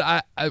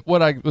 but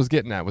what I was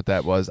getting at with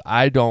that was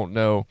I don't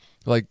know,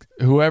 like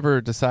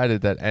whoever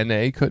decided that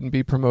NA couldn't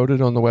be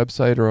promoted on the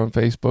website or on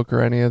Facebook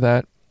or any of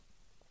that,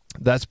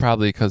 that's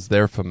probably because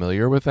they're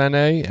familiar with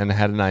NA and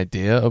had an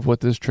idea of what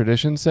this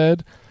tradition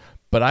said.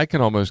 But I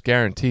can almost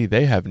guarantee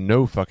they have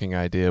no fucking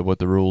idea what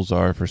the rules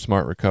are for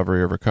Smart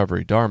Recovery or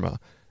Recovery Dharma.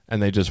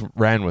 And they just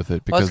ran with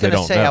it because they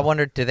don't know. I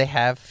wondered, do they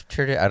have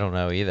I don't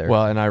know either.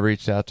 Well, and I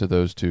reached out to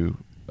those two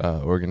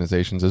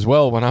organizations as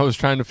well when I was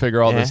trying to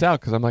figure all this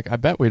out, because I'm like, I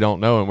bet we don't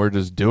know, and we're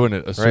just doing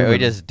it. Assuming, right, we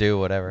just do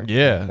whatever.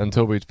 Yeah,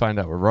 until we find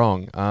out we're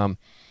wrong.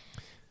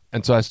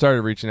 And so I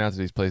started reaching out to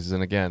these places,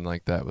 and again,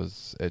 like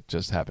it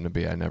just happened to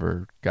be I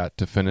never got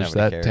to finish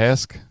that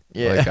task.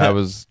 Yeah. Like I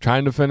was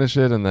trying to finish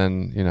it, and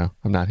then,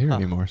 I'm not here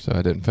anymore, so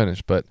I didn't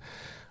finish. But,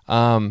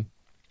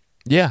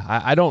 yeah,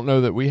 I don't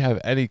know that we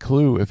have any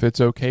clue if it's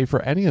okay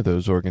for any of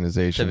those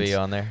organizations to be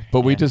on there.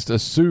 But we just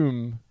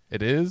assume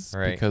it is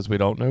because we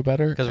don't know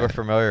better. Because we're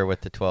familiar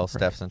with the 12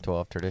 steps and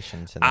 12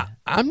 traditions. And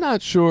I'm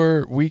not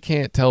sure we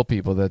can't tell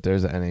people that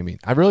there's an NA meeting.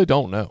 I really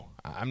don't know.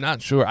 I'm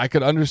not sure. I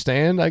could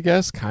understand, I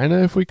guess, kind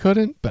of if we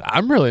couldn't, but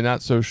I'm really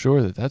not so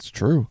sure that that's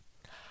true.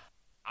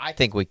 I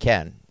think we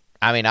can.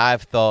 I mean,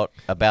 I've thought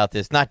about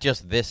this, not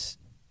just this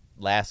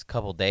last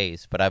couple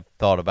days, but I've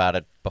thought about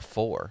it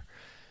before.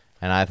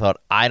 And I thought,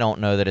 I don't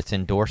know that it's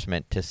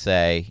endorsement to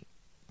say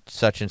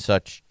such and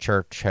such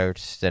church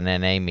hosts an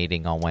NA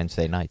meeting on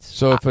Wednesday nights.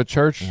 So if a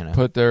church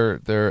put their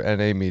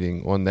NA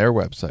meeting on their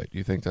website,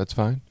 you think that's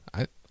fine?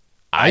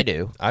 I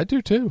do. I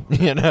do too.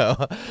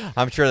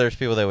 I'm sure there's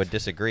people that would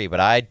disagree,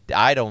 but I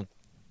don't.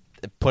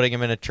 Putting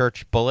them in a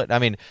church bullet. I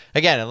mean,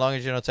 again, as long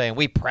as you're not saying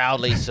we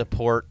proudly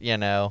support,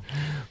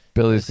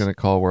 Billy's going to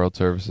call World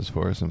Services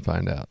for us and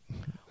find out.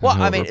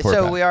 Well, I mean,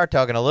 so back. We are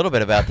talking a little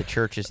bit about the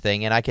churches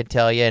thing, and I can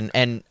tell you,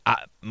 and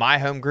my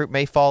home group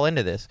may fall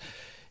into this.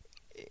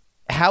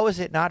 How is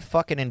it not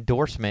fucking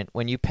endorsement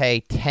when you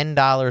pay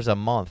 $10 a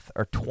month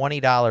or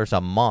 $20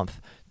 a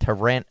month to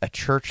rent a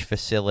church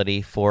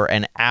facility for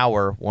an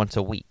hour once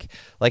a week?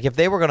 Like, if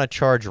they were going to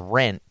charge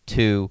rent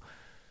to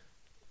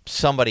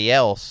somebody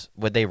else,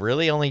 would they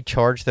really only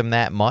charge them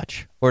that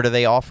much? Or do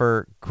they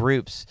offer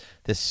groups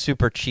this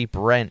super cheap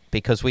rent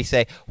because we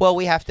say, well,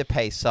 we have to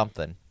pay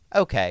something?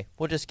 Okay,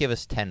 well, just give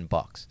us $10.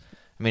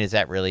 I mean, is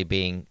that really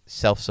being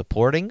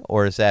self-supporting,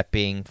 or is that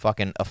being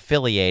fucking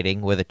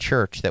affiliating with a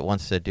church that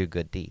wants to do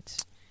good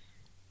deeds?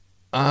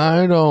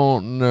 I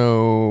don't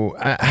know.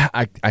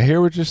 I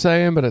hear what you're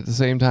saying, but at the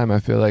same time, I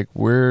feel like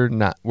we're a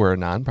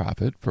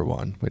nonprofit, for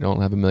one. We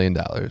don't have $1 million.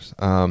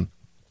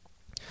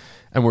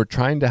 And we're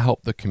trying to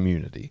help the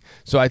community.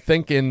 So I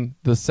think in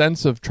the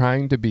sense of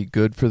trying to be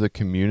good for the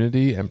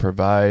community and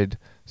provide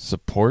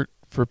support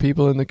for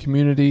people in the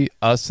community,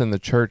 us and the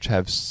church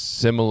have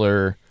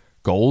similar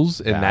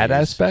goals in that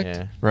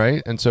aspect,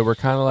 right? And so we're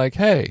kind of like,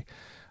 hey,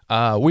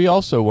 we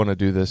also want to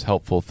do this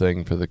helpful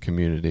thing for the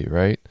community,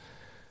 right?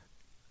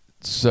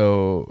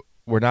 So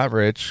we're not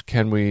rich.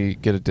 Can we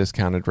get a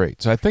discounted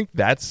rate? So I think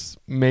that's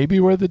maybe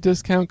where the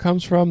discount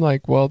comes from.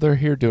 Like, well, they're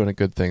here doing a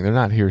good thing. They're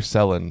not here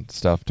selling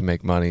stuff to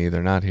make money.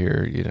 They're not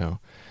here,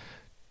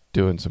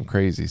 doing some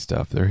crazy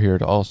stuff. They're here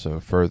to also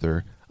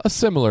further a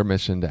similar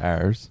mission to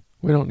ours.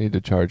 We don't need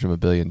to charge them $1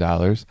 billion.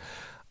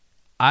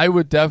 I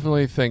would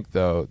definitely think,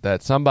 though,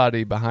 that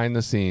somebody behind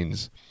the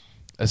scenes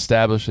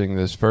establishing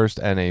this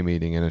first NA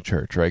meeting in a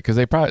church, right? Because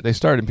they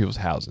started in people's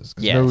houses.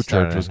 Because no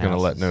church was going to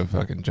let no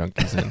fucking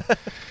junkies in.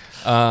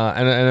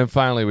 And then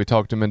finally we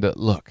talked them into,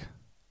 look,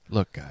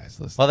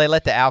 guys, listen. Well, they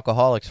let the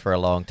alcoholics for a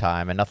long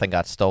time, and nothing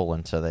got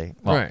stolen, so nothing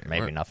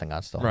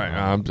got stolen. Right.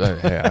 I'm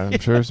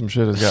sure some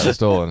shit has gotten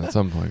stolen at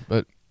some point.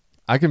 But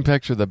I can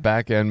picture the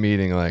back-end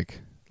meeting like,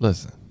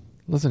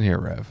 listen here,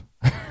 Rev.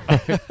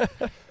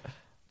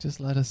 Just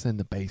let us in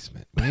the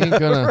basement. We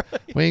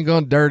ain't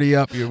gonna dirty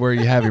up where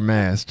you have your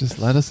mass. Just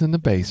let us in the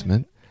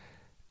basement.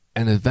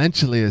 And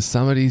eventually, as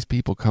some of these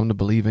people come to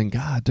believe in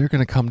God, they're going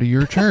to come to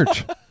your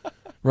church.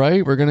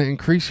 Right? We're going to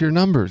increase your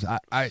numbers.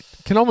 I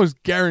can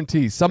almost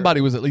guarantee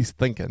somebody was at least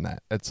thinking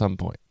that at some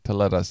point to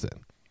let us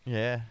in.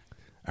 Yeah.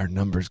 Our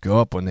numbers go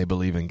up when they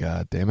believe in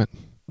God, damn it.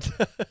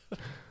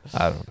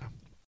 I don't know.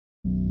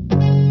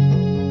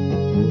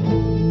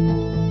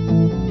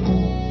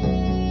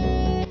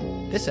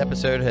 This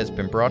episode has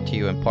been brought to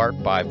you in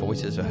part by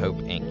Voices of Hope,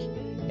 Inc.,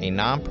 a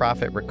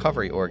nonprofit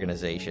recovery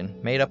organization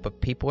made up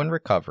of people in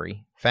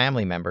recovery,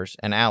 family members,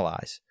 and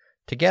allies.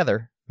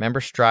 Together,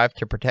 members strive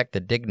to protect the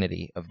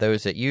dignity of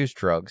those that use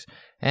drugs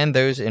and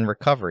those in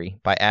recovery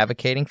by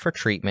advocating for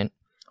treatment,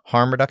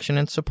 harm reduction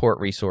and support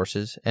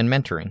resources, and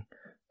mentoring.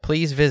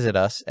 Please visit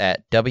us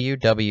at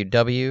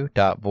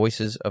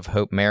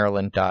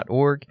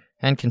www.voicesofhopemaryland.org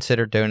and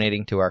consider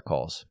donating to our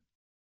cause.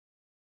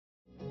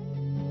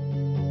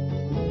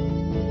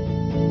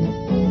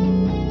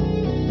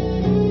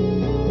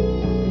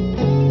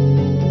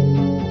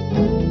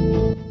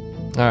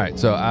 All right,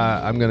 so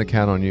I'm going to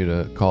count on you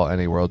to call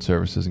NA World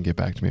Services and get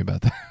back to me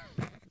about that.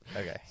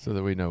 Okay. So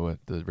that we know what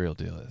the real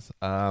deal is.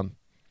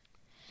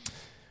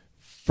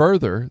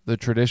 Further, the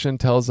tradition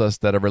tells us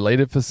that a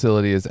related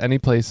facility is any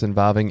place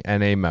involving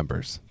NA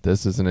members.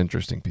 This is an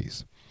interesting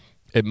piece.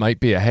 It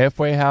might be a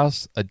halfway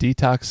house, a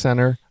detox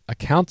center, a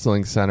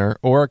counseling center,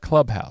 or a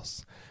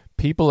clubhouse.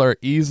 People are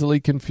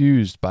easily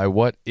confused by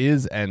what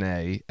is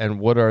NA and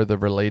what are the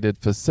related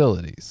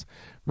facilities.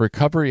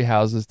 Recovery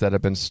houses that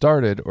have been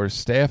started or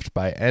staffed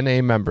by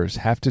NA members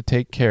have to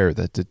take care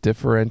that the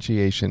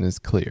differentiation is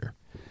clear.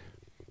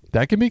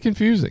 That can be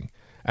confusing.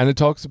 And it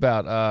talks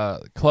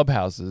about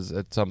clubhouses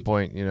at some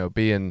point,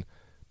 being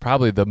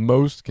probably the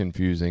most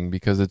confusing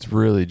because it's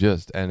really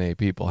just NA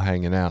people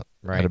hanging out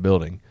at a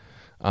building.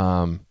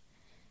 And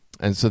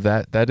And so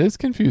that is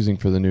confusing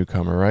for the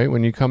newcomer, right?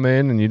 When you come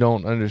in and you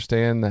don't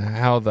understand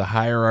how the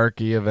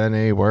hierarchy of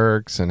NA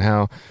works and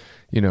how,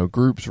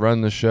 groups run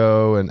the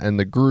show, and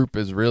the group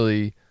is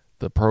really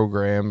the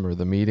program or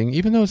the meeting,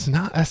 even though it's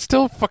not.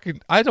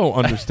 I don't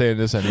understand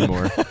this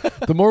anymore.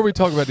 The more we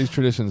talk about these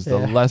traditions, the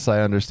less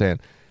I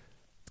understand.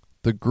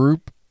 The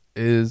group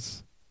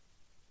is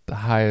the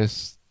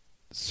highest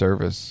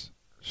service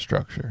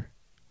structure,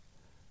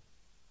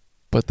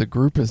 but the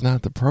group is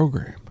not the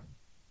program.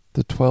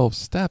 The 12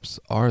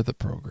 steps are the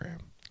program.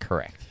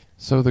 Correct.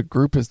 So the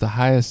group is the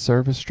highest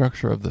service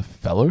structure of the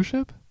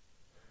fellowship?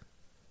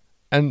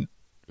 And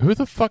who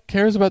the fuck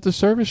cares about the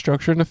service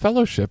structure in the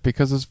fellowship?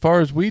 Because as far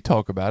as we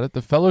talk about it,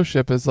 the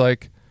fellowship is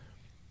like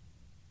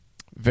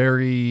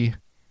very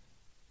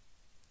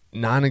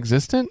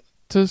non-existent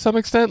to some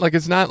extent. Like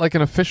it's not like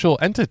an official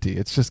entity.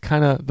 It's just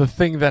kind of the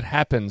thing that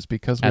happens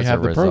because we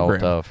have the program. As a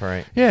result of,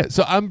 right? Yeah,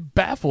 so I'm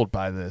baffled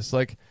by this.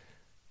 Like,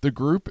 the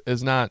group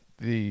is not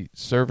the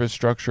service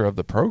structure of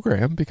the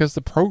program because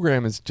the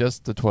program is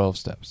just the 12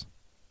 steps.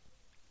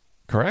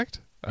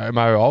 Correct? Am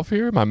I off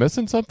here? Am I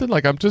missing something?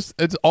 Like,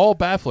 it's all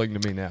baffling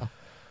to me now.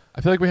 I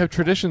feel like we have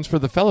traditions for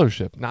the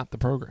fellowship, not the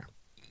program.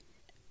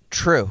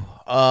 True.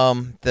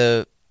 But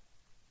the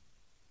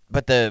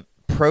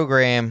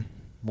program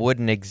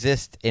wouldn't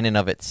exist in and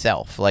of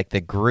itself. Like,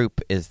 the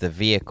group is the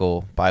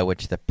vehicle by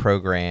which the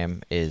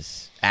program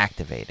is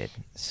activated.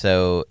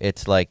 So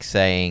it's like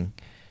saying,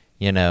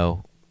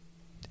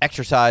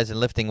 exercise and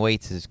lifting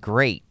weights is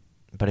great,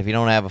 but if you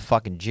don't have a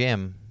fucking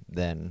gym,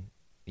 then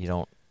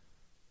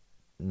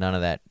none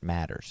of that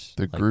matters.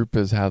 The group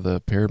is how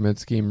the pyramid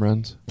scheme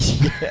runs.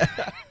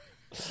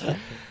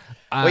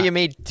 Well, you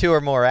need two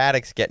or more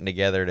addicts getting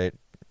together to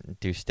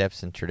do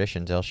steps and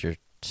traditions, else you're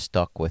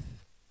stuck with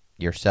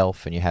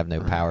yourself and you have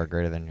no power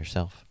greater than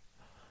yourself.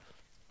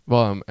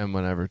 Well, and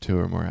whenever two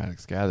or more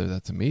addicts gather,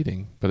 that's a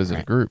meeting, but is it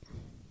a group?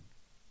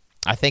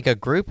 I think a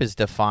group is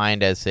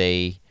defined as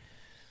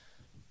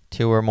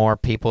two or more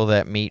people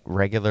that meet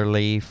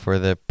regularly for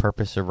the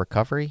purpose of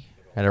recovery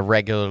at a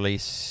regularly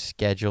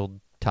scheduled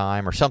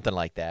time or something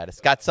like that. It's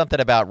got something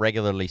about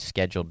regularly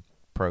scheduled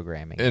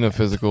programming. In a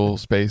physical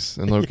space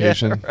and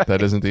location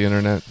that isn't the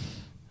internet.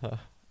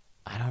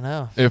 I don't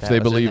know. If they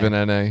believe in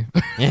NA.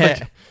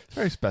 Yeah. It's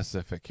very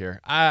specific here.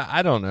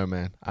 I don't know,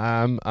 man.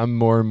 I'm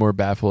more and more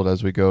baffled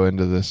as we go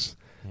into this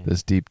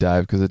deep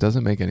dive because it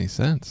doesn't make any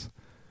sense.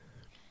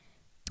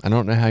 I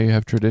don't know how you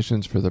have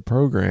traditions for the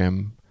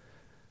program,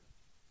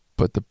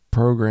 but the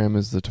program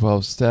is the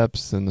 12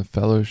 steps and the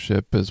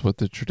fellowship is what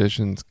the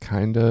traditions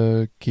kind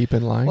of keep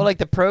in line. Well, like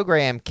the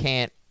program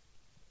can't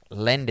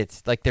lend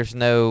its, like there's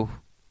nobody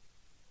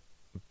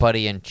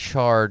in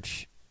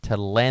charge to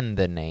lend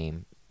the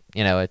name.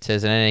 It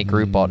says in any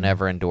group ought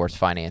never endorse,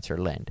 finance, or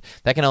lend.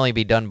 That can only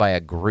be done by a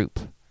group.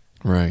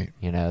 Right.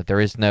 There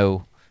is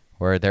no,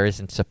 or there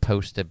isn't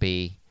supposed to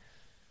be,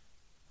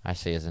 I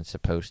say isn't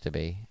supposed to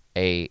be,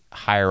 a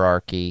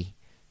hierarchy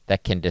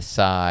that can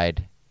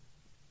decide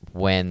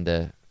when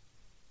the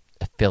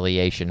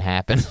affiliation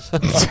happens.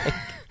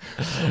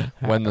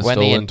 when the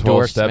stolen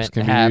 12 steps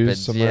can be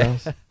used somewhere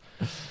else.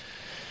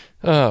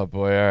 Oh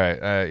boy! All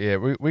right,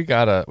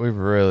 we've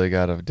really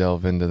gotta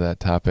delve into that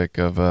topic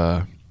of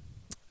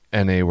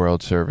NA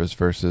World Service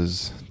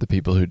versus the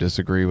people who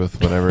disagree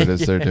with whatever it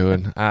is they're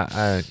doing.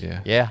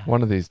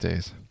 One of these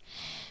days.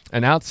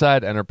 An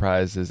outside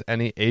enterprise is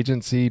any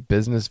agency,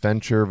 business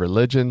venture,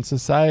 religion,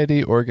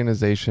 society,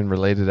 organization,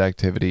 related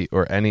activity,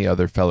 or any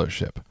other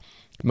fellowship.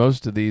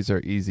 Most of these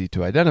are easy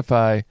to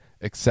identify,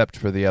 except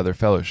for the other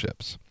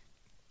fellowships.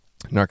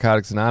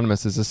 Narcotics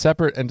Anonymous is a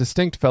separate and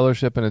distinct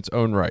fellowship in its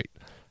own right.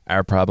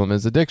 Our problem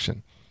is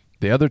addiction.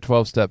 The other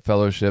 12-step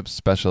fellowships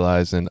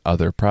specialize in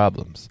other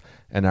problems,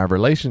 and our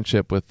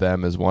relationship with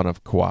them is one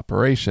of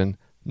cooperation,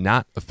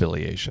 not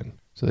affiliation.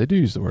 So they do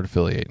use the word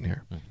affiliate in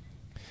here.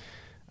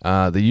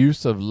 The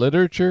use of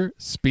literature,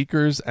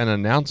 speakers, and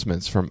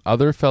announcements from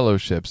other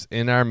fellowships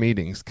in our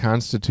meetings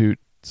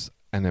constitutes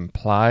an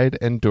implied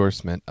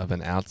endorsement of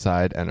an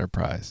outside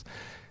enterprise.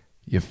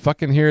 You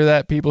fucking hear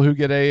that, people who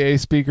get AA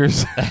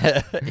speakers?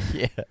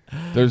 Yeah.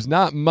 There's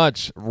not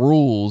much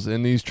rules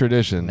in these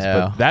traditions,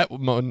 but that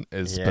one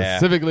is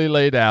specifically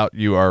laid out.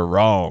 You are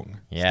wrong.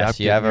 Yes,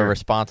 you have a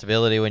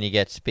responsibility when you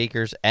get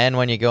speakers and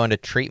when you go into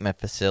treatment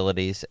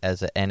facilities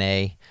as a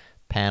NA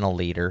panel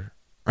leader.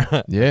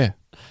 Yeah.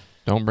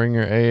 Don't bring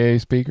your AA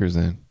speakers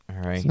in. All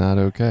right. It's not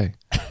okay.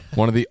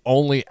 One of the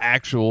only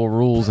actual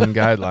rules and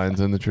guidelines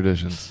in the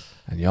traditions,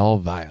 and y'all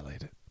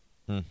violate it.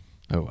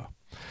 Oh, well.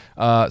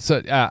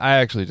 I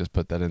actually just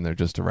put that in there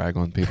just to rag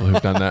on people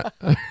who've done that.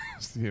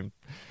 It's the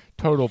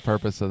total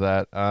purpose of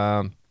that.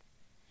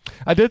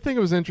 I did think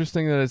it was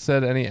interesting that it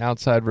said any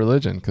outside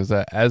religion, because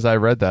as I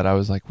read that, I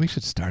was like, we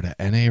should start a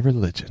NA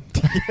religion.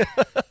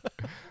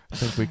 I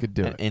think we could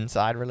do it.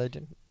 Inside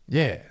religion?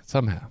 Yeah,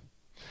 somehow.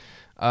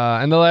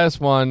 And the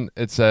last one,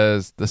 it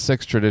says, the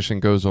sixth tradition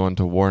goes on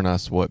to warn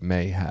us what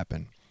may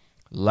happen.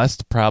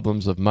 lest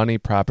problems of money,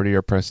 property,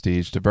 or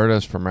prestige divert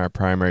us from our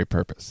primary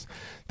purpose.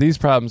 These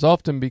problems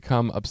often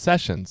become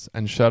obsessions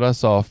and shut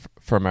us off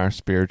from our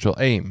spiritual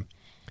aim.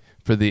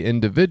 For the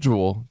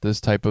individual, this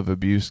type of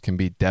abuse can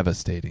be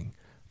devastating.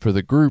 For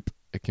the group,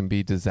 it can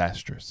be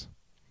disastrous.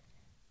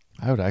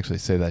 I would actually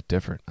say that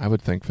different. I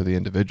would think for the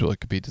individual, it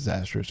could be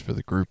disastrous. For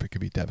the group, it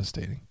could be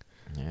devastating.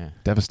 Yeah.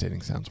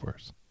 Devastating sounds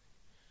worse.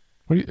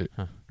 What do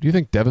you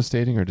think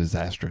devastating or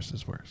disastrous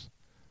is worse?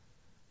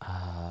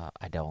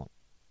 I don't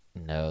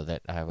know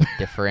that I would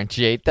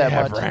differentiate that They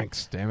have much.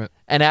 ranks, damn it.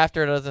 And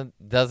after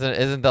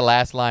isn't the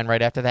last line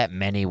right after that?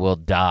 Many will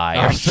die.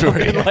 Oh, or sure,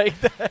 something yeah. like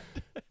that.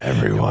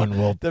 Everyone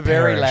will The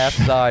very perish.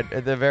 last line,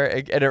 and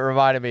it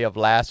reminded me of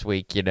last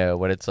week,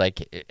 when it's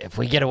like, if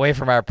we get away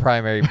from our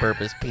primary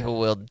purpose, people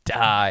will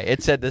die.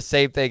 It said the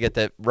same thing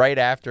right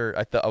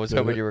after. I was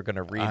hoping you were going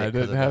to read it. I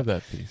didn't have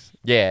that piece.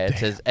 Yeah, it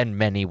says, and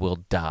many will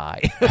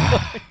die.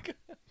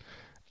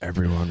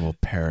 Everyone will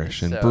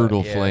perish in So,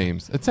 brutal yeah.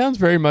 flames. It sounds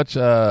very much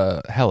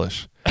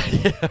hellish.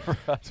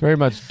 It's very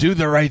much do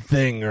the right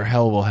thing or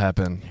hell will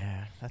happen.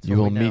 Yeah, that's You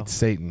what will we know. meet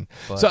Satan.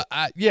 But- So,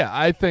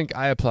 I think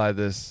I apply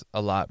this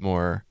a lot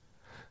more.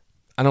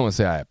 I don't want to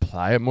say I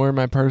apply it more in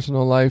my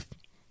personal life,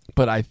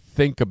 but I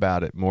think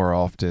about it more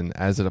often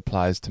as it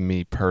applies to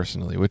me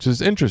personally, which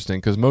is interesting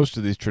because most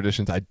of these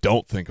traditions I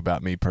don't think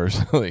about me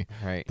personally.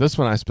 Right. This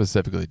one I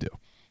specifically do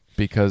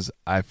because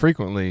I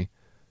frequently,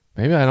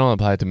 maybe I don't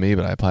apply it to me,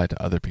 but I apply it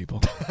to other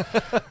people.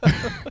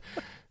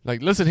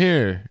 Like, listen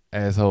here,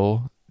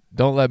 asshole.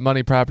 Don't let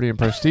money, property, and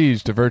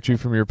prestige divert you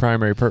from your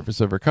primary purpose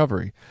of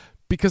recovery.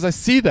 Because I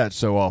see that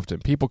so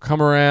often. People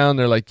come around,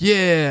 they're like,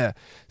 yeah,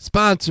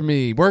 sponsor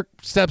me, work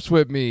steps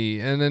with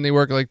me. And then they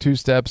work like 2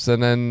 steps,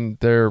 and then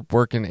they're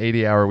working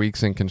 80-hour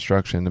weeks in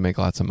construction to make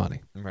lots of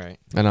money. Right.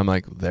 And I'm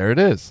like, there it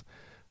is.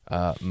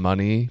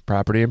 Money,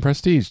 property, and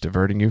prestige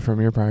diverting you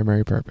from your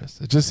primary purpose.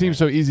 It just seems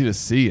so easy to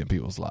see in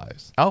people's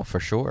lives. Oh, for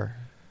sure.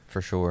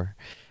 For sure.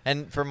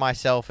 And for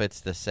myself,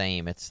 it's the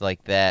same. It's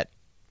like that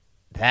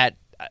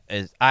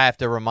is, I have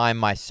to remind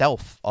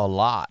myself a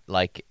lot,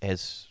 like,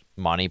 is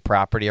money,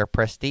 property, or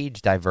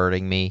prestige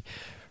diverting me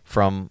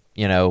from,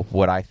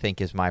 what I think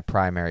is my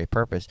primary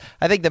purpose.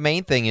 I think the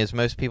main thing is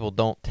most people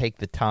don't take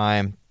the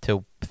time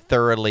to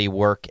thoroughly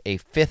work a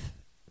fifth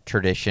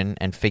tradition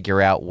and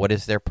figure out what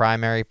is their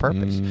primary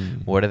purpose.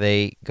 What are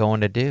they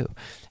going to do?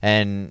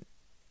 And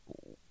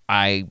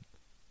I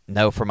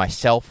know for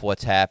myself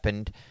what's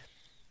happened.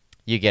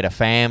 You get a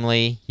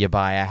family, you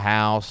buy a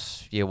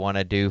house, you want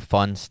to do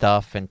fun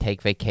stuff and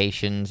take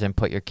vacations and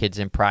put your kids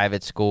in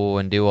private school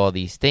and do all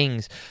these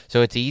things.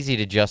 So it's easy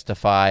to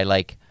justify,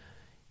 like,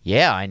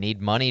 yeah, I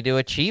need money to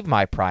achieve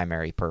my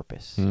primary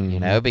purpose,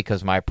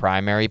 because my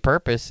primary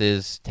purpose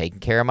is taking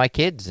care of my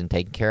kids and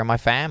taking care of my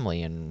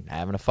family and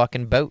having a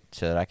fucking boat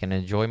so that I can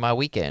enjoy my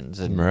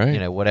weekends and,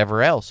 Right.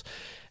 Whatever else.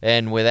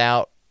 And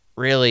without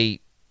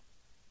really,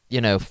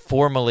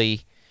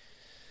 formally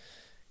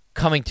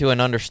coming to an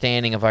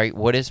understanding of, all right,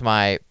 what is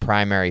my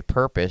primary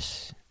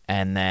purpose,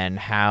 and then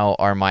how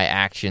are my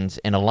actions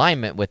in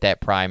alignment with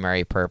that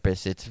primary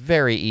purpose, it's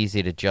very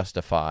easy to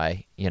justify,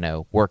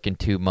 working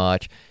too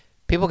much.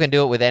 People can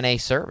do it with NA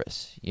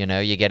service.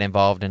 You get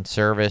involved in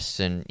service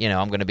and,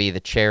 I'm going to be the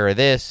chair of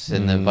this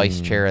and the vice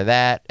chair of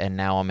that, and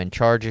now I'm in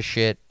charge of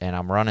shit and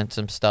I'm running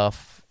some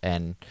stuff,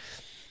 and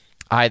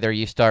either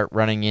you start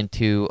running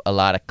into a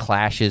lot of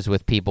clashes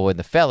with people in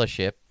the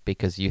fellowship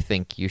because you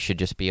think you should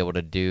just be able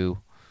to do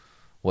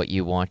what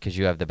you want because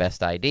you have the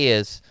best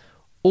ideas,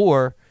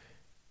 or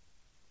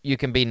you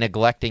can be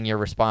neglecting your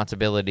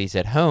responsibilities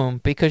at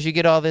home because you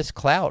get all this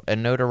clout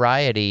and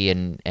notoriety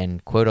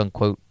and quote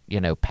unquote,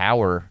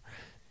 power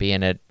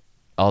being at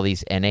all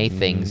these NA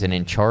things and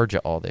in charge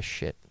of all this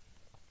shit.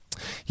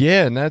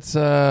 Yeah, and that's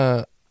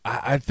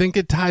I think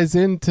it ties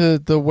into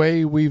the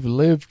way we've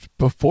lived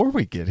before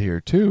we get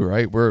here too,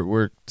 right?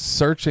 We're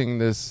searching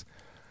this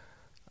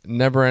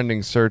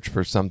never-ending search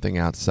for something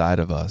outside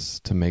of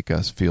us to make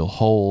us feel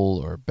whole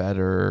or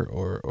better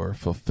or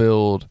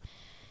fulfilled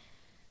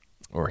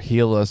or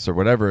heal us or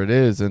whatever it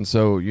is. And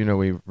so,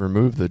 we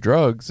remove the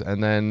drugs,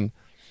 and then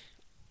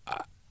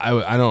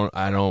I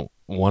don't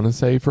want to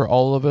say for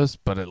all of us,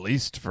 but at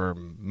least for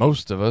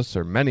most of us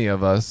or many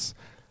of us,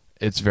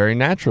 it's very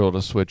natural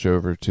to switch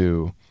over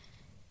to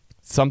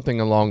something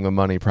along the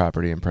money,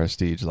 property, and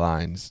prestige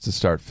lines to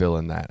start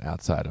filling that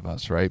outside of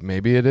us, right?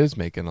 Maybe it is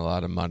making a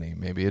lot of money.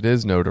 Maybe it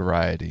is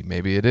notoriety.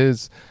 Maybe it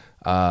is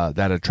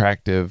that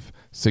attractive,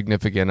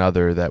 significant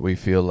other that we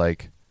feel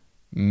like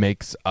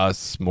makes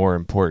us more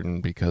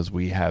important because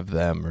we have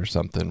them or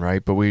something,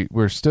 right? But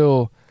we're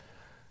still,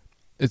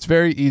 it's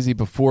very easy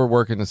before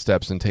working the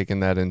steps and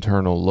taking that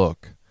internal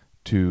look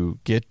to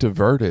get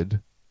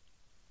diverted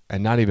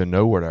and not even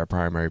know what our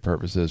primary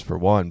purpose is, for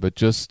one, but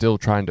just still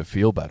trying to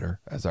feel better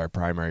as our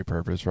primary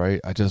purpose,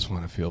 right? I just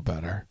want to feel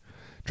better.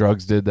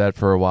 Drugs did that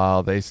for a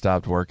while. They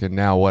stopped working.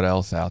 Now what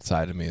else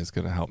outside of me is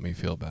going to help me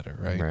feel better,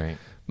 right? Right.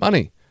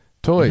 Money,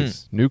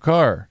 toys, new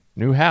car,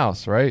 new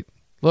house, right?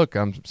 Look,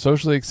 I'm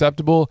socially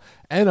acceptable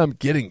and I'm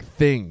getting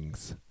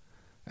things.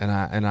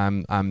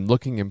 and I'm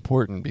looking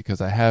important because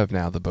I have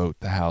now the boat,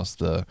 the house,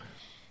 the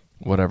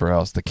whatever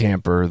else, the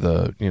camper,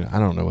 I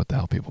don't know what the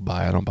hell people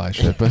buy. I don't buy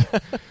shit,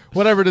 but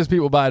whatever it is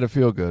people buy to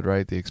feel good,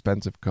 right? The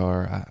expensive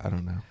car. I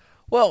don't know.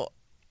 Well,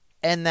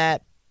 and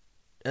that,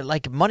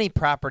 like, money,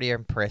 property,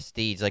 and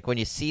prestige, like when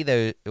you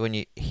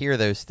hear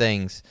those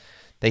things,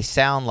 they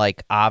sound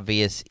like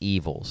obvious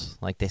evils.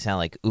 Like they sound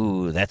like,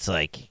 ooh, that's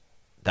like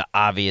the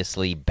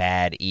obviously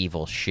bad,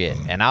 evil shit.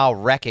 And I'll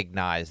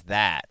recognize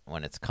that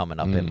when it's coming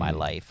up in my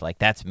life. Like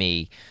that's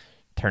me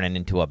turning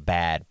into a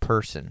bad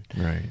person.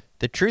 Right.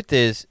 The truth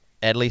is,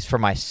 at least for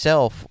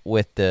myself,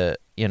 with the,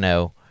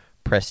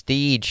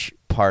 prestige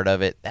part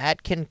of it,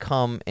 that can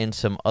come in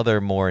some other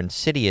more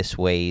insidious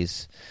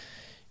ways.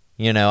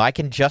 I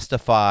can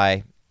justify,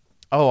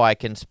 I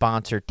can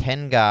sponsor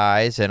 10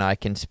 guys and I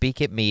can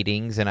speak at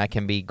meetings and I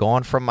can be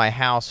gone from my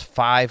house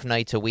 5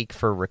 nights a week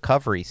for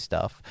recovery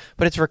stuff.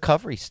 But it's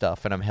recovery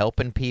stuff and I'm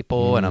helping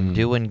people and I'm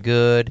doing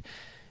good,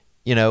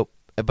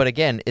 But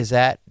again, is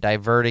that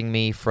diverting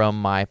me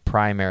from my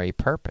primary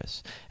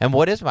purpose? And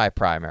what is my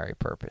primary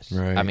purpose?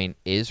 Right. I mean,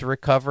 is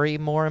recovery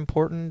more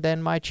important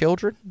than my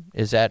children?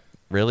 Is that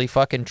really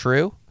fucking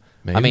true?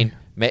 Maybe. I mean,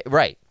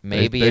 right.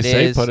 Maybe they it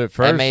say is. Put it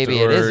first, and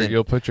maybe or it isn't.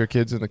 you'll put your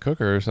kids in the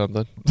cooker or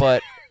something.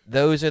 But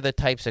those are the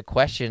types of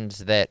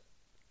questions that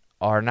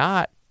are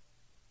not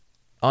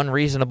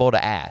unreasonable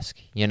to ask,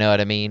 you know what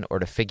I mean? Or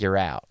to figure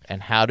out.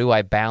 And how do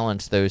I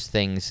balance those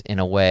things in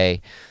a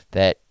way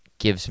that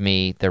gives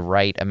me the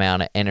right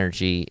amount of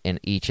energy in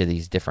each of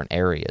these different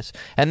areas?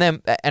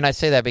 And I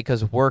say that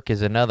because work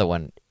is another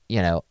one.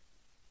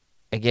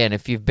 Again,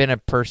 if you've been a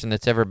person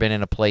that's ever been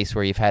in a place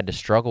where you've had to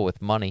struggle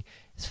with money,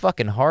 it's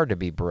fucking hard to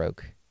be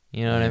broke.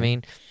 You know what I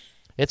mean?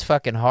 It's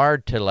fucking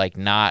hard to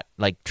not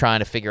trying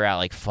to figure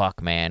out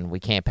fuck, man, we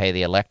can't pay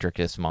the electric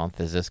this month.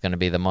 Is this going to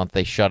be the month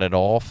they shut it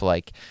off?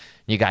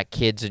 You got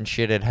kids and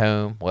shit at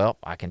home. Well,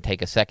 I can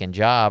take a second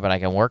job and I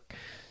can work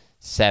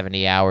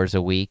 70 hours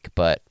a week,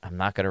 but I'm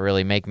not going to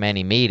really make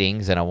many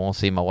meetings and I won't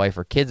see my wife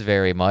or kids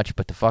very much,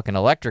 but the fucking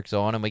electric's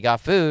on and we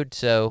got food.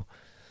 So,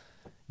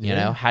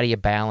 how do you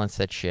balance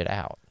that shit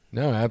out?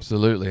 No,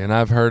 absolutely. And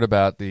I've heard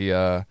about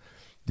the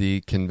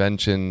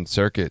convention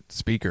circuit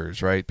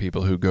speakers, right?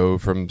 People who go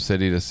from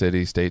city to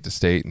city, state to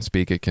state and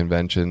speak at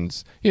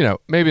conventions,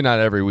 maybe not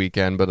every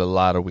weekend, but a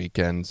lot of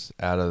weekends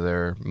out of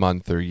their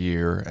month or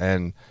year.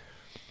 And,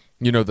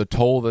 the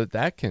toll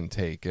that can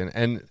take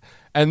and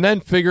then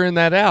figuring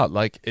that out,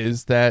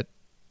 is that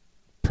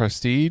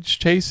prestige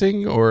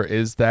chasing or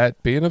is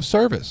that being of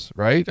service,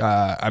 right?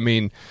 I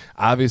mean,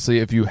 obviously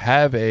if you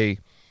have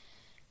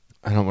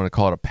I don't want to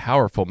call it a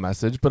powerful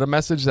message, but a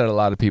message that a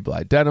lot of people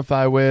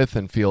identify with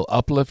and feel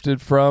uplifted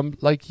from,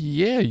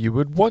 you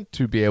would want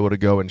to be able to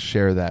go and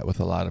share that with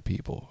a lot of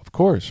people, of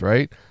course,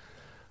 right?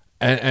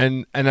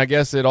 And I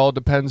guess it all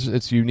depends.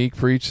 It's unique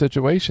for each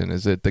situation.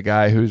 Is it the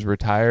guy who's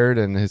retired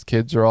and his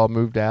kids are all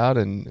moved out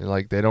and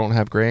they don't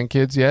have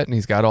grandkids yet and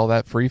he's got all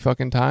that free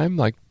fucking time?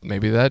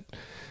 Maybe that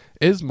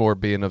is more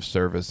being of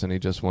service and he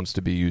just wants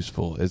to be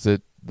useful. Is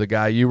it the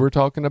guy you were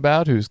talking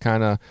about who's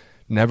kind of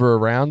never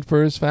around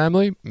for his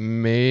family?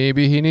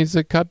 Maybe he needs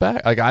to cut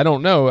back. I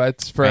don't know.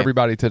 It's for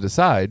everybody to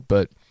decide.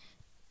 But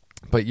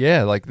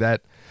yeah,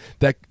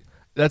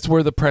 that's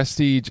where the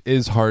prestige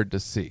is hard to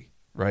see,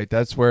 right?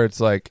 That's where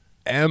it's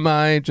am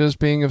I just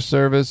being of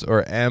service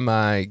or am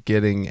I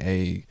getting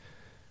a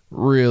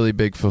really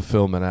big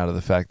fulfillment out of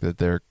the fact that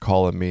they're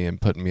calling me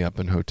and putting me up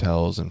in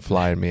hotels and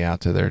flying me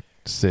out to their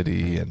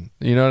city? And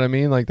you know what I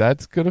mean?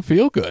 That's going to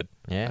feel good.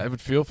 Yeah. It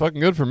would feel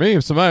fucking good for me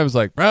if somebody was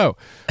like, bro,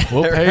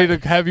 we'll pay to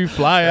have you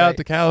fly out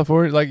to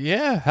California.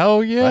 Yeah,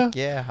 hell yeah. Fuck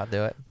yeah, I'll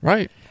do it.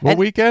 Right. Well,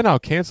 weekend, I'll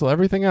cancel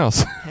everything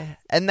else.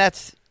 And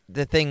that's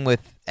the thing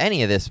with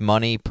any of this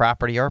money,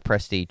 property, or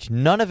prestige.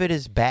 None of it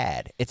is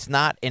bad. It's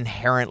not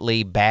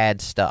inherently bad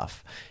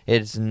stuff.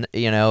 It's,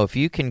 if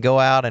you can go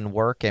out and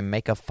work and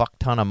make a fuck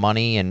ton of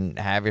money and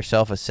have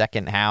yourself a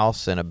second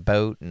house and a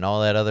boat and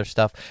all that other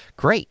stuff,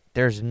 great.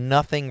 There's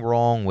nothing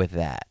wrong with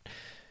that.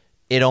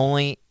 It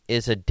only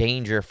is a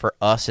danger for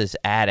us as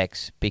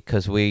addicts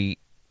because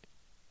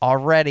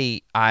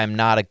I'm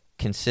not a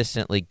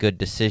consistently good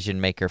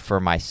decision maker for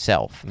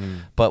myself.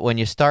 But when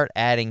you start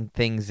adding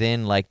things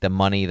in like the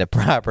money, the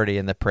property,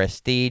 and the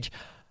prestige,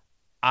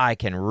 I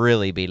can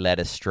really be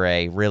led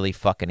astray really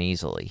fucking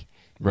easily.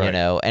 Right.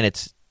 And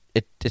it's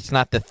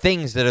not the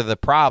things that are the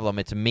problem,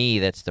 it's me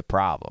that's the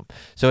problem.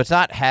 So it's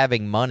not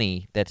having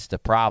money that's the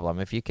problem.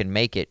 If you can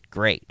make it,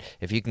 great.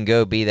 If you can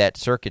go be that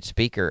circuit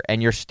speaker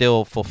and you're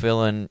still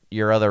fulfilling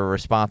your other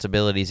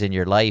responsibilities in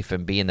your life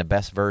and being the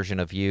best version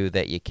of you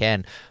that you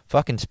can,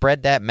 fucking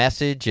spread that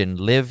message and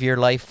live your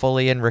life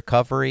fully in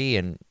recovery.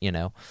 And,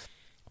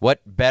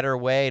 what better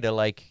way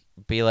to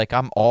be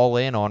I'm all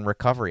in on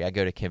recovery. I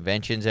go to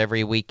conventions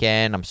every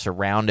weekend. I'm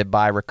surrounded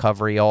by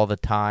recovery all the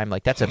time.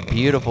 That's a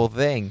beautiful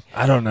thing.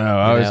 I don't know.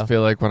 I always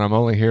feel like when I'm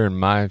only hearing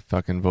my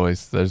fucking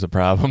voice, there's a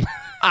problem.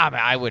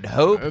 I would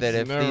hope that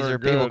if these are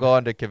good. people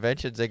going to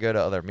conventions, they go to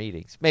other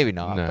meetings. Maybe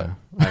not. No.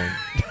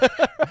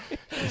 But,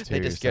 They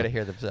just go to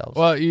hear themselves.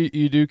 Well,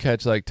 you do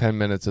catch like 10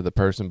 minutes of the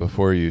person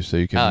before you, so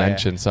you can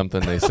mention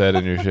something they said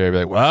in your share. Be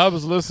like, well, I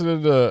was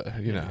listening to,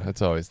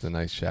 that's always the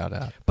nice shout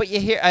out. But you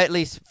hear, at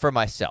least for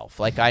myself,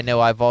 like I know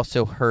I've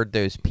also heard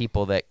those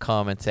people that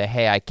come and say,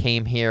 hey, I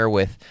came here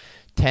with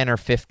 10 or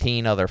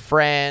 15 other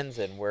friends,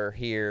 and we're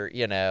here,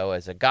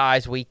 as a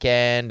guys'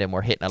 weekend, and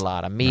we're hitting a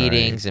lot of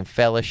meetings and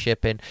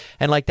fellowshipping.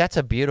 And like, that's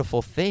a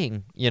beautiful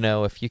thing,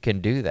 if you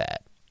can do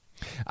that.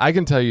 I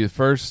can tell you the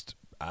first,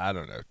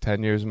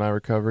 10 years of my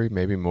recovery,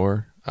 maybe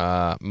more.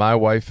 My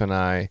wife and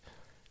I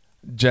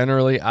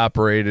generally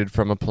operated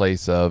from a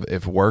place of,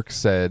 if work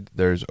said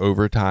there's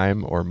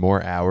overtime or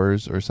more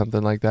hours or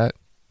something like that,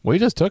 we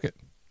just took it.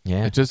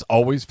 Yeah. It just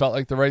always felt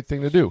like the right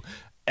thing to do.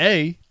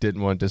 A,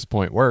 didn't want to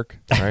disappoint work,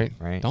 right?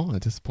 Right. Don't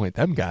want to disappoint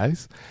them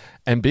guys.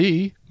 And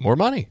B, more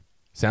money.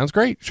 Sounds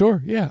great.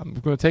 Sure. Yeah, I'm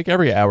going to take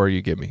every hour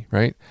you give me,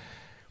 right?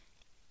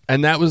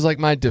 And that was like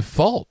my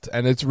default.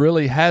 And it's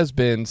really has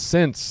been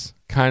since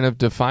kind of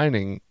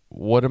defining,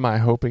 what am I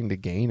hoping to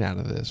gain out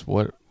of this?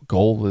 What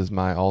goal is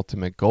my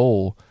ultimate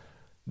goal?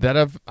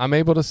 That I'm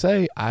able to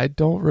say, I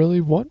don't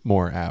really want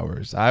more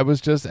hours. I was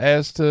just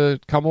asked to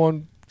come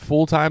on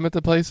full time at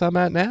the place I'm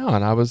at now.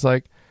 And I was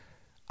like,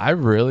 I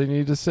really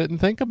need to sit and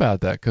think about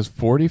that, because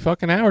 40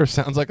 fucking hours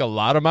sounds like a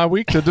lot of my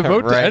week to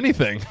devote to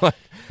anything.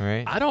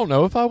 Right. I don't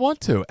know if I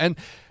want to. And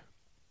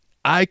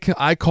I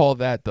call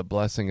that the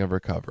blessing of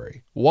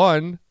recovery.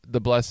 One, the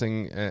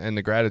blessing and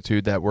the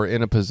gratitude that we're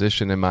in a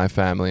position in my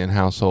family and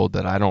household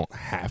that I don't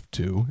have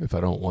to if I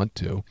don't want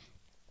to.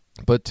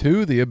 But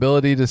two, the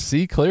ability to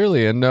see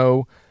clearly and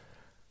know,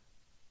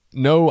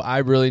 I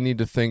really need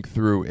to think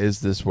through, is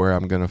this where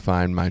I'm going to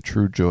find my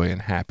true joy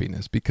and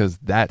happiness? Because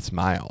that's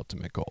my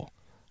ultimate goal.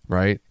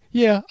 Right?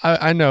 Yeah,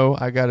 I know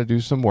I got to do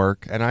some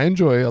work, and I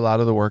enjoy a lot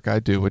of the work I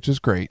do, which is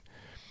great.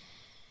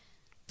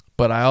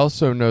 But I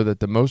also know that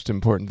the most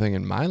important thing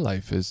in my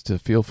life is to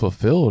feel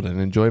fulfilled and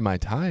enjoy my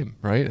time,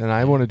 right? And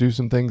I want to do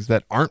some things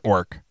that aren't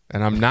work,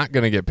 and I'm not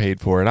going to get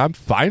paid for it. I'm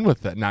fine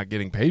with that, not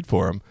getting paid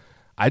for them.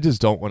 I just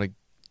don't want to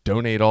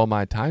donate all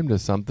my time to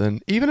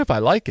something, even if I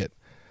like it.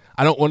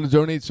 I don't want to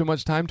donate so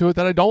much time to it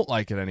that I don't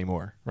like it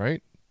anymore,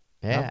 right?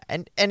 Yeah,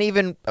 and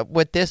even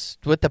with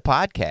the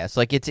podcast,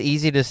 like, it's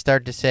easy to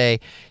start to say,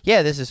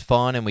 yeah, this is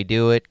fun, and we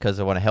do it because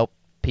I want to help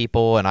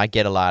people, and I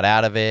get a lot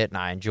out of it, and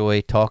I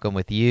enjoy talking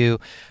with you.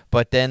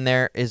 But then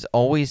there is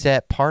always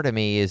that part of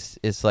me is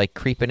like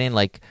creeping in,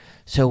 like,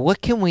 so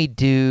what can we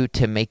do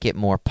to make it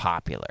more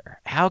popular?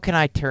 How can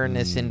I turn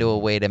this into a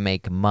way to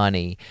make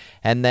money?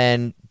 And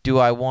then do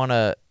I want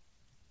to,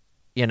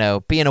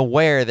 being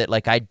aware that,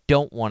 like, I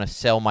don't want to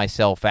sell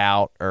myself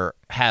out or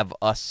have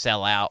us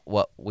sell out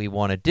what we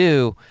want to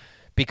do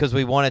because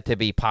we want it to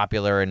be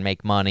popular and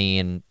make money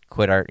and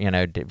quit our,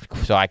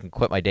 so I can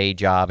quit my day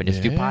job and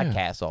just do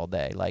podcasts all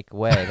day. Like,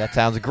 that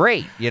sounds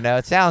great.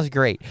 It sounds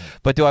great.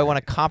 But do I want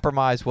to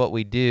compromise what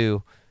we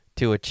do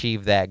to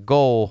achieve that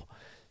goal?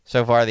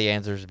 So far, the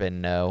answer's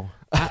been no.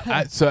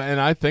 And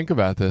I think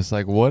about this,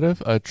 like, what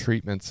if a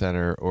treatment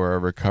center or a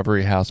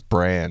recovery house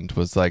brand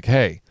was like,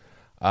 hey,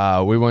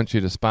 we want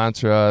you to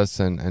sponsor us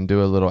and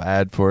do a little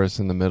ad for us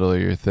in the middle of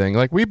your thing.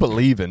 Like, we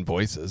believe in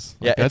voices.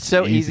 Like, yeah, it's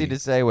so easy to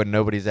say when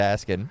nobody's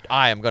asking.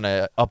 I am going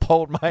to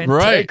uphold my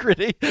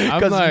integrity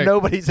because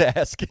nobody's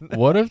asking.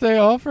 What if they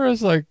offer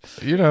us, like,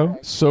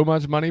 so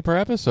much money per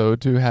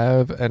episode to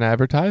have an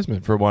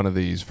advertisement for one of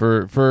these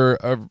for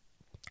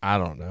I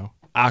don't know,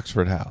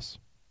 Oxford House?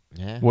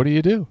 Yeah. What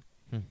do?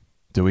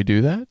 Do we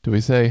do that? Do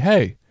we say,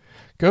 hey,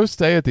 go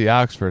stay at the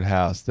Oxford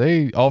House?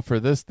 They offer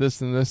this,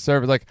 and this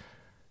service. Like,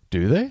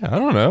 do they? I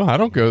don't know. I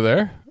don't go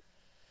there.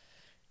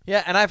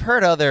 Yeah, and I've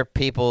heard other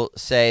people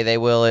say they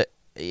will,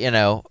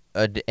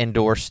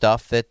 endorse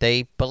stuff that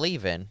they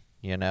believe in.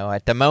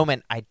 At the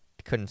moment, I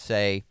couldn't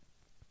say.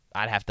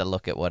 I'd have to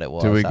look at what it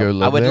was. Do we go live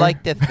there? I would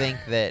like to think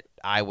that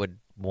I would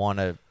want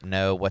to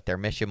know what their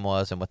mission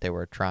was and what they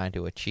were trying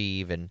to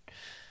achieve. And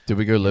do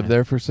we go live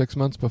there for 6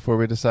 months before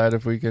we decide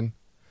if we can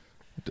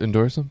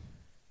endorse them?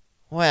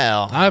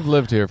 Well, I've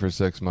lived here for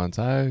 6 months.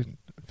 I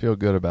feel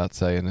good about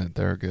saying that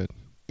they're good.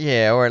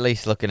 Yeah, or at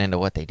least looking into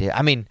what they did.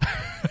 I mean,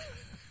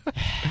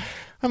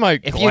 I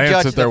might if glance you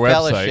judge at their the website.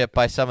 Fellowship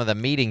by some of the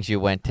meetings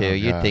you went to,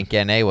 you'd think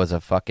NA was a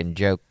fucking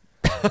joke.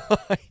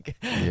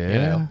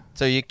 Yeah.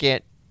 So you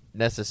can't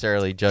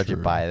necessarily judge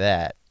it by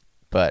that.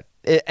 But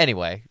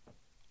anyway,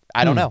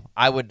 I don't know.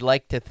 I would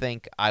like to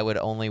think I would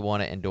only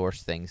want to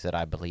endorse things that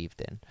I believed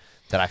in,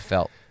 that I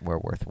felt were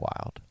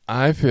worthwhile.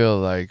 I feel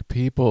like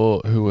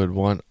people who would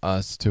want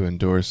us to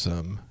endorse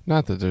them,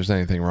 not that there's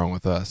anything wrong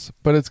with us,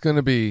 but it's going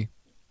to be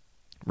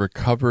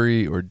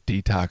recovery or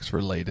detox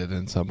related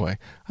in some way.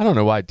 I don't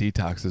know why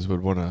detoxes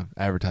would want to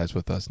advertise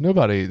with us.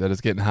 Nobody that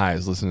is getting high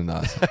is listening to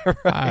us. Right.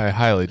 I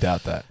highly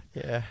doubt that.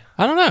 Yeah.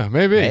 I don't know.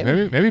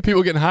 Maybe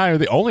people getting high are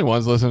the only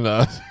ones listening to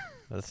us.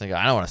 I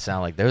don't want to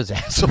sound like those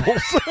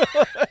assholes.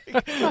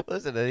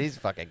 Listen to these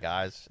fucking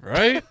guys.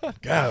 Right?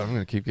 God, I'm going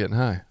to keep getting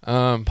high.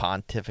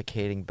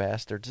 Pontificating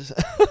bastards.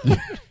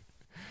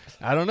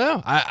 I don't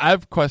know.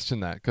 I've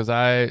questioned that because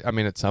I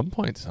mean, at some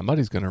point,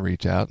 somebody's going to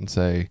reach out and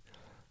say,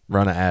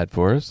 run an ad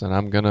for us, and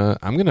I'm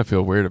gonna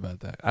feel weird about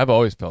that. I've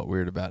always felt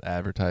weird about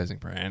advertising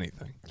for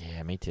anything.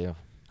 Yeah, me too.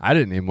 I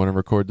didn't even want to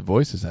record the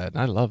Voices ad,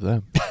 and I love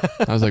them.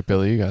 I was like,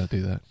 Billy, you got to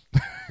do that.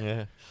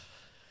 Yeah.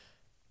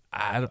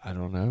 I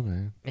don't know,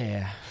 man.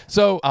 Yeah.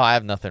 So, I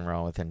have nothing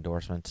wrong with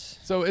endorsements.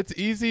 So it's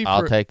easy.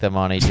 I'll take the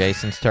money.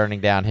 Jason's turning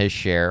down his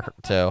share,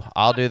 so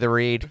I'll do the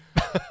read.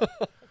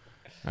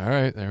 All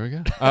right, there we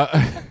go.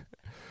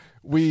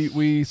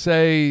 We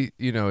say,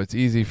 it's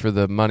easy for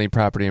the money,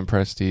 property, and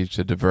prestige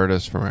to divert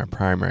us from our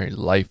primary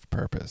life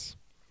purpose.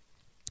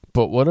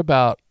 But what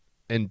about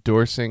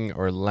endorsing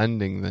or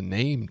lending the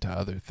name to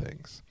other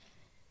things?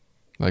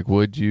 Like,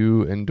 would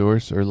you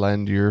endorse or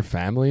lend your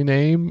family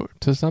name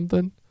to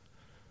something?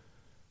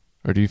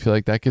 Or do you feel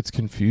like that gets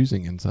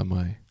confusing in some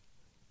way?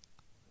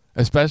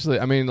 Especially,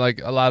 like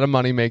a lot of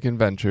money-making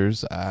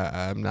ventures,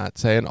 I'm not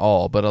saying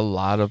all, but a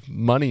lot of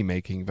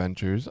money-making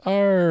ventures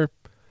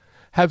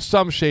have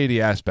some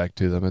shady aspect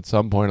to them at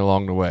some point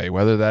along the way.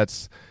 Whether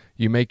that's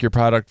you make your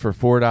product for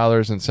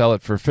 $4 and sell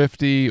it for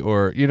 $50,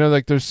 or,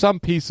 there's some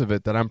piece of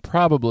it that I'm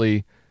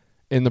probably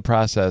in the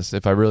process,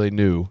 if I really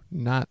knew,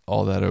 not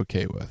all that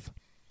okay with.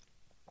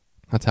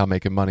 That's how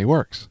making money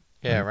works.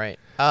 Yeah, right.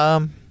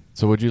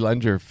 So would you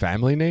lend your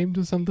family name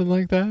to something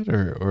like that,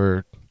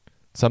 or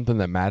something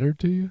that mattered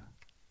to you?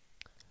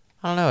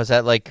 I don't know. Is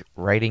that like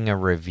writing a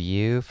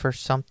review for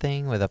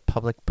something with a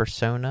public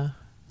persona?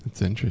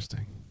 That's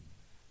interesting.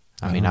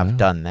 I mean, I've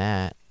done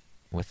that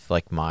with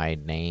like my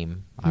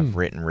name. I've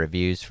written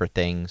reviews for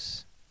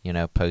things,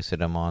 posted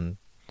them on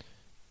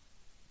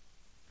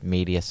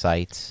media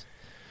sites.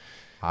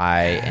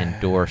 I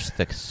endorse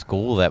the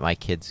school that my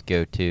kids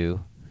go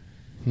to.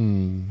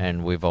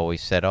 And we've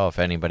always said, if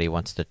anybody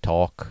wants to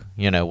talk,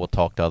 we'll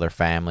talk to other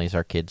families.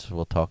 Our kids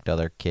will talk to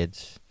other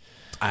kids.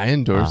 I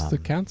endorse the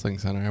counseling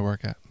center I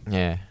work at.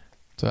 Yeah.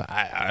 So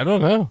I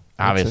don't know.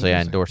 Obviously,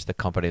 I endorse the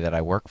company that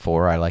I work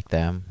for. I like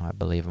them. I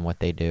believe in what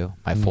they do.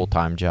 My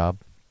full-time job.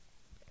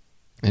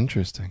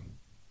 Interesting.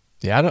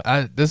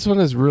 Yeah, this one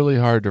is really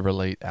hard to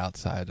relate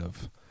outside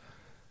of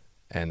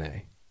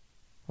NA.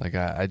 Like,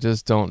 I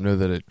just don't know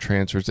that it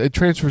transfers. It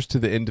transfers to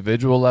the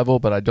individual level,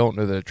 but I don't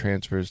know that it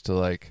transfers to,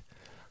 like,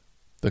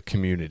 the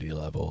community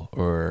level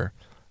or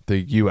the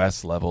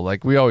U.S. level.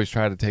 Like, we always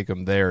try to take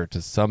them there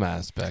to some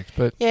aspect.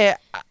 But yeah,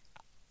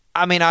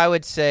 I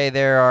would say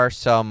there are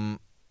some,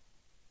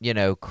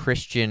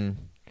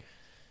 Christian,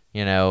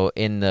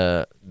 in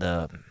the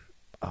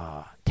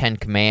Ten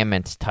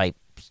Commandments type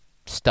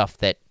stuff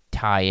that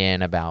tie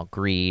in about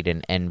greed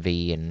and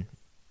envy and,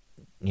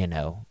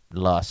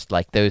 lust.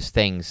 Like, those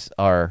things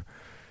are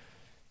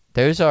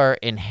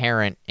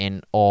inherent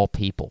in all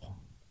people.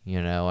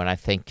 And I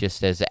think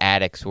just as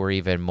addicts, we're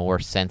even more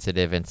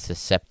sensitive and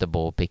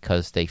susceptible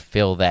because they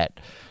feel that,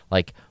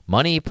 like,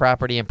 money,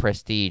 property, and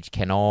prestige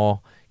can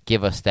all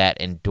give us that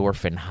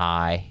endorphin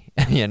high,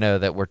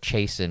 that we're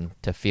chasing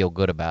to feel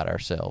good about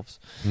ourselves.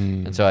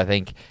 And so I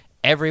think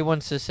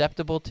everyone's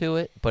susceptible to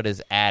it, but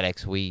as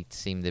addicts, we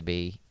seem to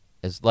be,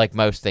 as like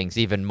most things,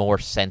 even more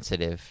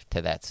sensitive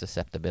to that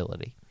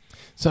susceptibility.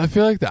 So I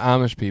feel like the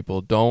Amish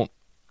people don't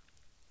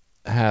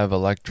have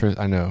electricity.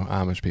 I know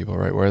Amish people,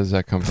 right? Where does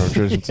that come from?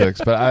 Tradition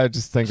 6. But I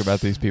just think about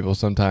these people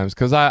sometimes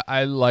because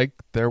I like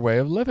their way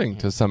of living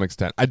to some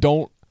extent. I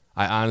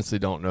honestly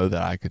don't know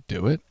that I could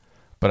do it,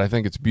 but I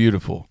think it's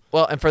beautiful.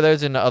 Well, and for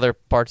those in other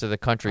parts of the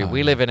country,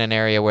 we live in an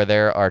area where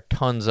there are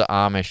tons of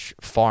Amish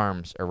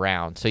farms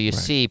around. So you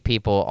see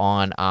people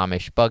on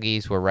Amish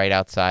buggies. We're right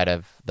outside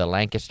of the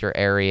Lancaster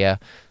area.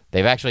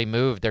 They've actually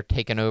moved. They're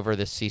taking over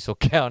the Cecil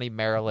County,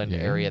 Maryland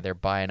area. They're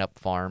buying up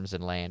farms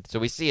and land. So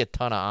we see a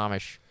ton of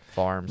Amish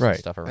farms and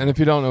stuff around. And if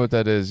you don't know what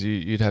that is,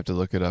 you'd have to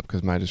look it up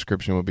because my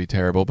description would be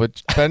terrible.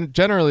 But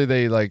generally,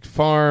 they like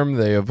farm.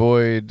 They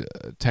avoid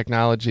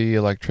technology,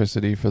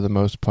 electricity for the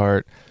most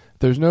part.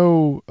 There's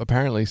no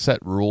apparently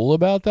set rule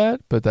about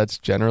that, but that's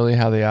generally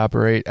how they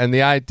operate. And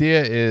the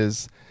idea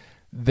is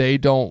they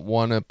don't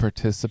want to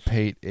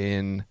participate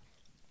in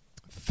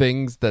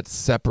things that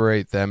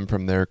separate them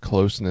from their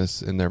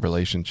closeness in their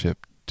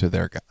relationship to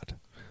their God,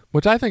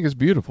 which I think is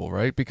beautiful,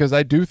 right? Because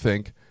I do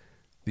think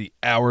the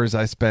hours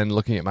I spend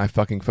looking at my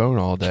fucking phone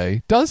all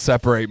day does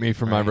separate me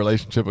from my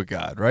relationship with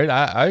God, right?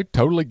 I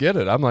totally get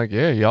it. I'm like,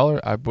 yeah,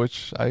 I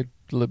wish I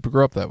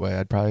grew up that way.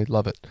 I'd probably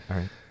love it. All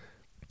right.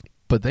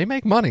 But they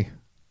make money.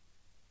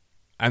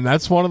 And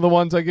that's one of the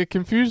ones I get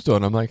confused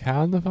on. I'm like,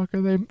 how in the fuck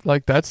are they?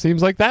 Like, that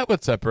seems like that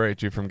would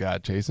separate you from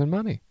God, chasing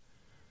money.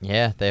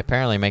 Yeah, they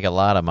apparently make a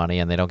lot of money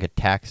and they don't get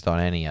taxed on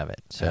any of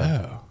it. So.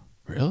 Oh,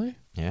 really?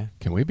 Yeah.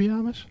 Can we be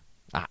Amish?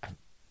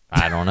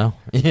 I don't know.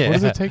 Yeah. What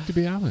does it take to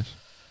be Amish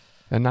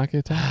and not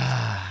get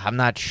taxed? I'm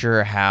not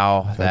sure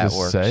how that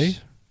works.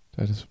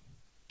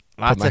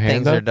 Lots of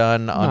things are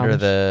done under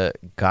the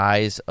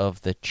guise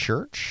of the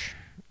church.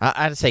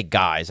 I'd say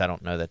guys. I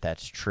don't know that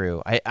that's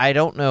true. I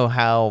don't know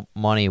how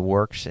money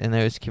works in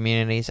those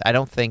communities. I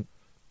don't think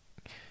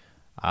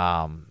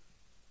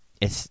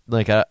it's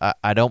like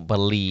I don't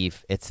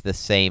believe it's the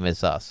same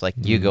as us. Like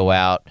you go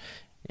out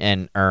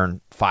and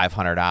earn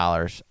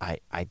 $500.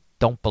 I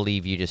don't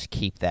believe you just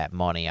keep that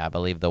money. I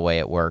believe the way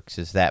it works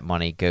is that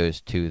money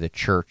goes to the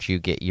church. You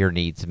get your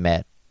needs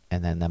met,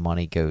 and then the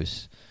money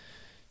goes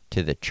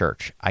to the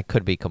church. I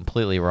could be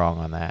completely wrong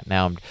on that.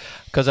 Now,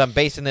 because I'm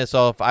basing this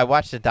off, I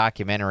watched a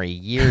documentary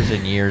years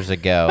and years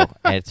ago,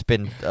 and it's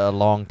been a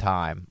long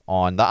time,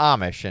 on the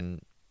Amish, and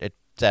it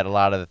said a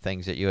lot of the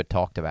things that you had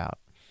talked about.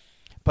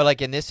 But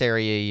like in this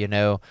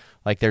area,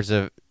 like there's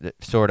a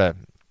sort of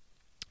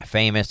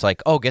famous,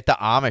 like, oh, get the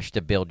Amish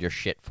to build your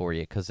shit for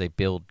you because they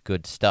build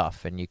good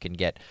stuff, and you can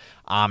get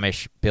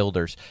Amish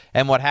builders.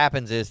 And what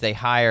happens is they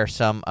hire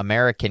some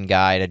American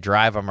guy to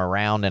drive them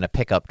around in a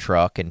pickup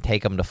truck and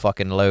take them to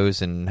fucking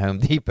Lowe's and Home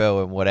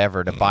Depot and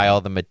whatever to buy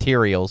all the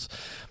materials,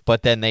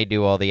 but then they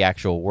do all the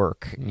actual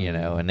work,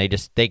 and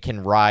they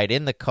can ride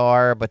in the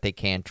car, but they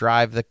can't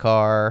drive the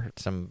car,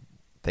 some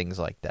things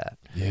like that.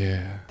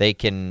 Yeah. They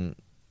can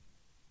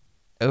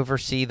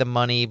oversee the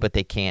money, but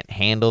they can't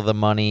handle the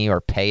money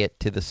or pay it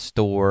to the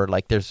store.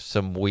 Like there's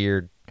some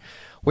weird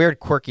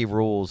quirky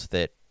rules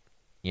that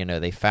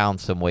they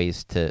found some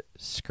ways to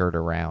skirt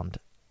around.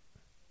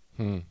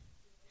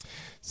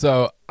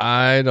 So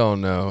I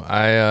don't know.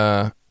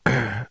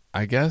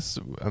 I guess,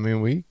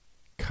 we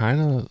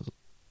kind of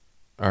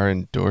are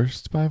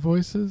endorsed by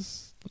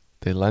Voices.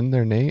 They lend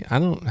their name.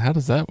 How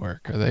does that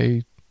work? Are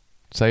they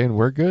saying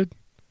we're good?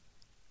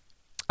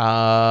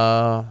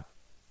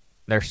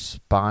 They're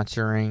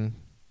sponsoring.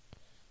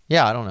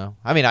 Yeah, I don't know.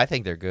 I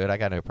think they're good. I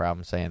got no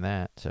problem saying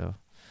that. So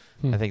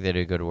I think they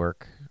do good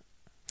work.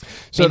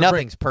 So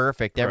nothing's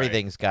perfect.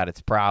 Everything's got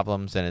its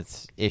problems and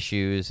its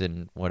issues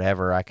and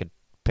whatever. I could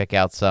pick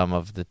out some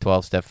of the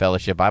 12-step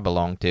fellowship I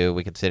belong to.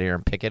 We could sit here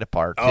and pick it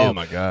apart, too. Oh,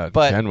 my God.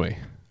 But, can we?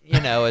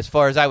 As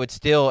far as I would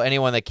still,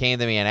 anyone that came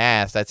to me and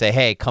asked, I'd say,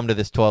 hey, come to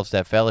this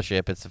 12-step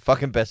fellowship. It's the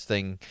fucking best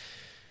thing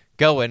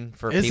going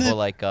for people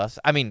like us.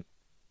 I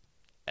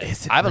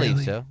believe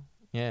so.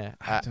 Yeah,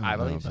 I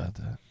believe about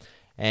so. That.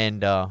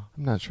 And I'm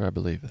not sure I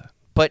believe that.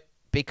 But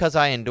because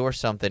I endorse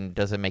something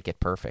doesn't make it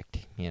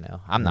perfect,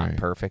 I'm not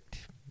perfect.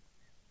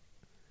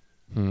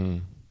 I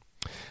don't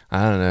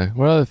know.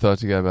 What other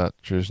thoughts you got about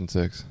Tradition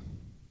 6?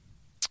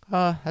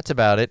 That's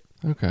about it.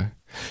 Okay.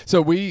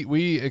 So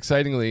we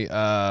excitingly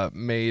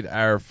made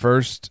our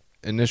first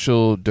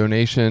initial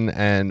donation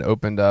and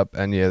opened up,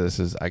 and this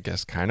is, I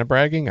guess, kind of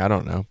bragging. I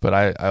don't know. But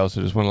I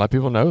also just want to let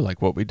people know,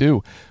 like, what we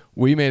do.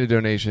 We made a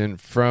donation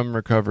from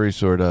Recovery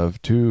Sort of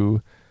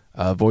to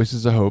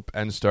Voices of Hope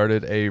and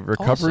started a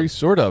Recovery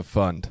Sort of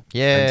fund.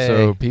 Yay. And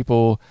so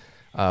people,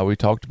 we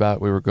talked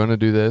about we were going to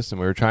do this and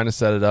we were trying to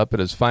set it up. It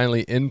is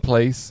finally in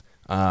place.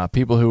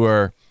 People who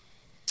are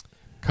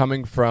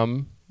coming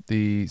from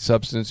the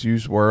substance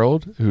use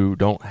world who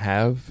don't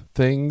have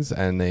things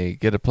and they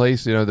get a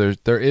place.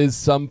 There is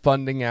some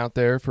funding out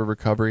there for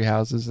recovery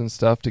houses and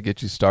stuff to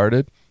get you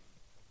started.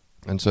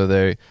 And so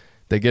they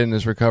get in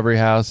this recovery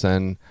house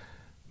and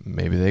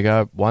maybe they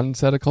got one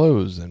set of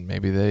clothes and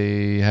maybe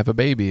they have a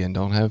baby and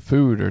don't have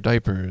food or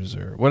diapers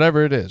or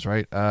whatever it is,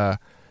 right?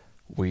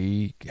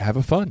 We have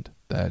a fund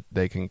that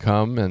they can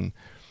come and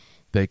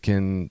they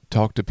can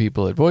talk to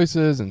people at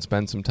Voices and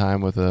spend some time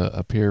with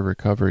a peer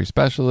recovery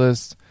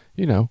specialist,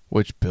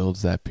 which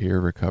builds that peer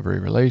recovery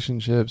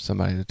relationship,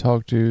 somebody to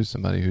talk to,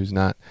 somebody who's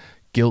not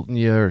guilting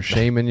you or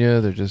shaming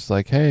you. They're just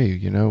like, hey,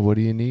 what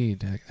do you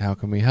need? How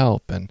can we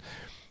help? And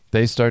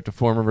they start to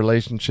form a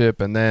relationship,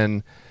 and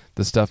then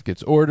the stuff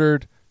gets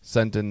ordered,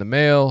 sent in the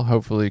mail,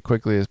 hopefully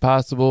quickly as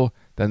possible.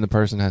 Then the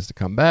person has to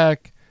come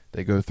back.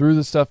 They go through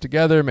the stuff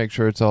together, make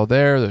sure it's all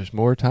there. There's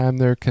more time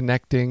they're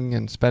connecting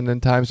and spending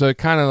time. So it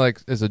kind of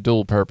like is a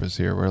dual purpose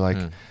here. We're like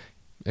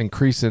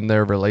increasing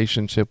their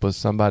relationship with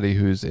somebody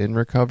who's in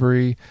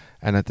recovery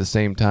and at the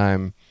same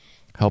time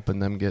helping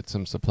them get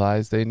some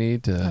supplies they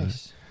need to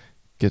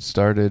get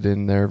started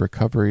in their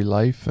recovery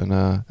life.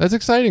 And that's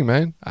exciting,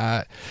 man.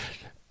 I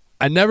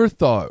never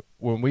thought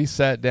when we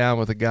sat down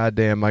with a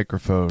goddamn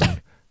microphone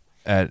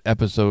at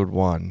episode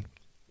 1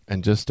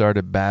 and just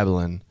started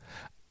babbling,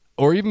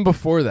 or even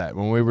before that,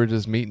 when we were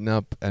just meeting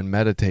up and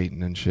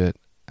meditating and shit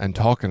and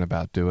talking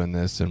about doing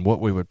this and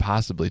what we would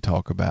possibly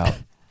talk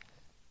about,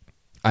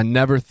 I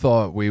never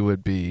thought we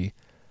would be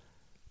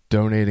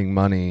donating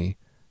money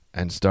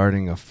and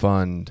starting a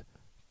fund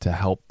to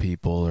help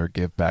people or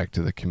give back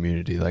to the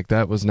community. Like,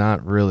 that was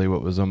not really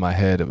what was on my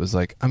head. It was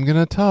like, I'm going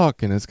to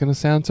talk and it's going to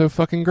sound so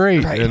fucking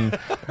great. Right. And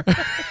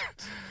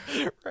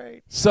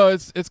right. So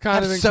it's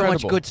kind of incredible.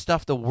 So much good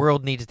stuff the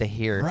world needs to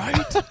hear.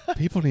 Right?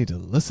 People need to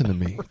listen to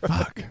me.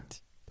 Fuck.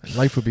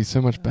 Life would be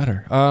so much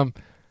better.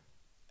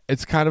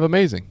 It's kind of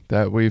amazing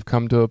that we've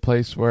come to a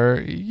place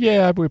where,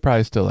 we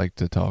probably still like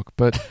to talk,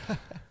 but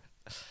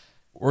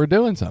we're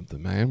doing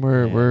something, man.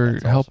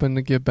 We're helping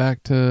to give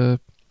back to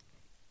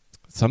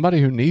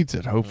somebody who needs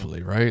it,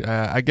 hopefully, right?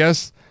 I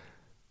guess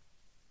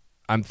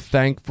I'm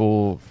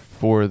thankful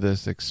for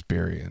this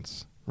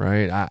experience,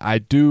 right? I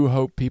do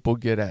hope people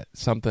get at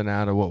something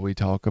out of what we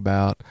talk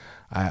about.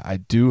 I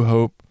do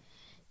hope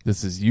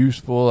this is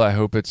useful. I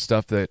hope it's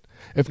stuff that,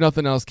 if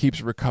nothing else,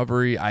 keeps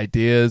recovery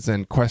ideas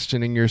and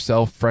questioning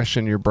yourself fresh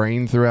in your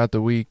brain throughout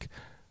the week.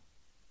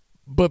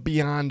 But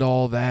beyond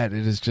all that,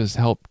 it has just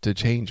helped to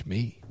change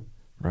me,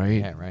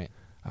 right? Yeah, right.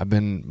 I've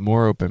been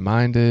more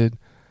open-minded.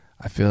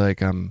 I feel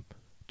like I'm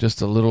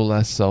just a little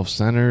less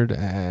self-centered,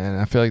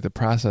 and I feel like the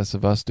process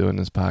of us doing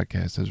this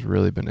podcast has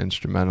really been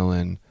instrumental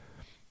in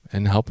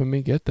helping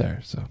me get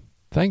there. So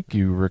thank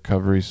you,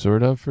 Recovery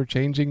Sort Of, for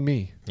changing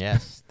me.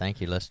 Yes,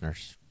 thank you,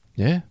 listeners.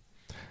 Yeah.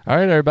 All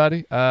right,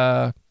 everybody.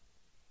 Have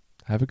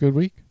a good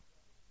week.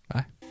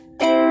 Bye.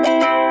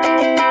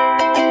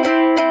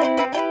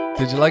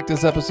 Did you like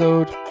this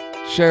episode?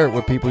 Share it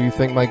with people you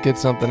think might get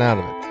something out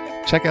of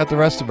it. Check out the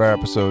rest of our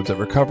episodes at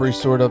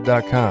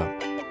recoverysortof.com.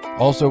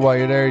 Also, while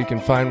you're there, you can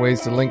find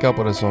ways to link up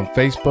with us on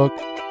Facebook,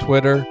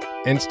 Twitter,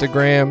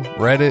 Instagram,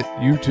 Reddit,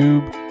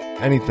 YouTube,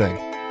 anything.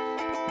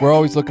 We're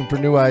always looking for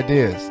new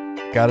ideas.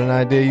 Got an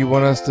idea you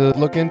want us to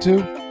look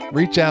into?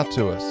 Reach out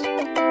to us.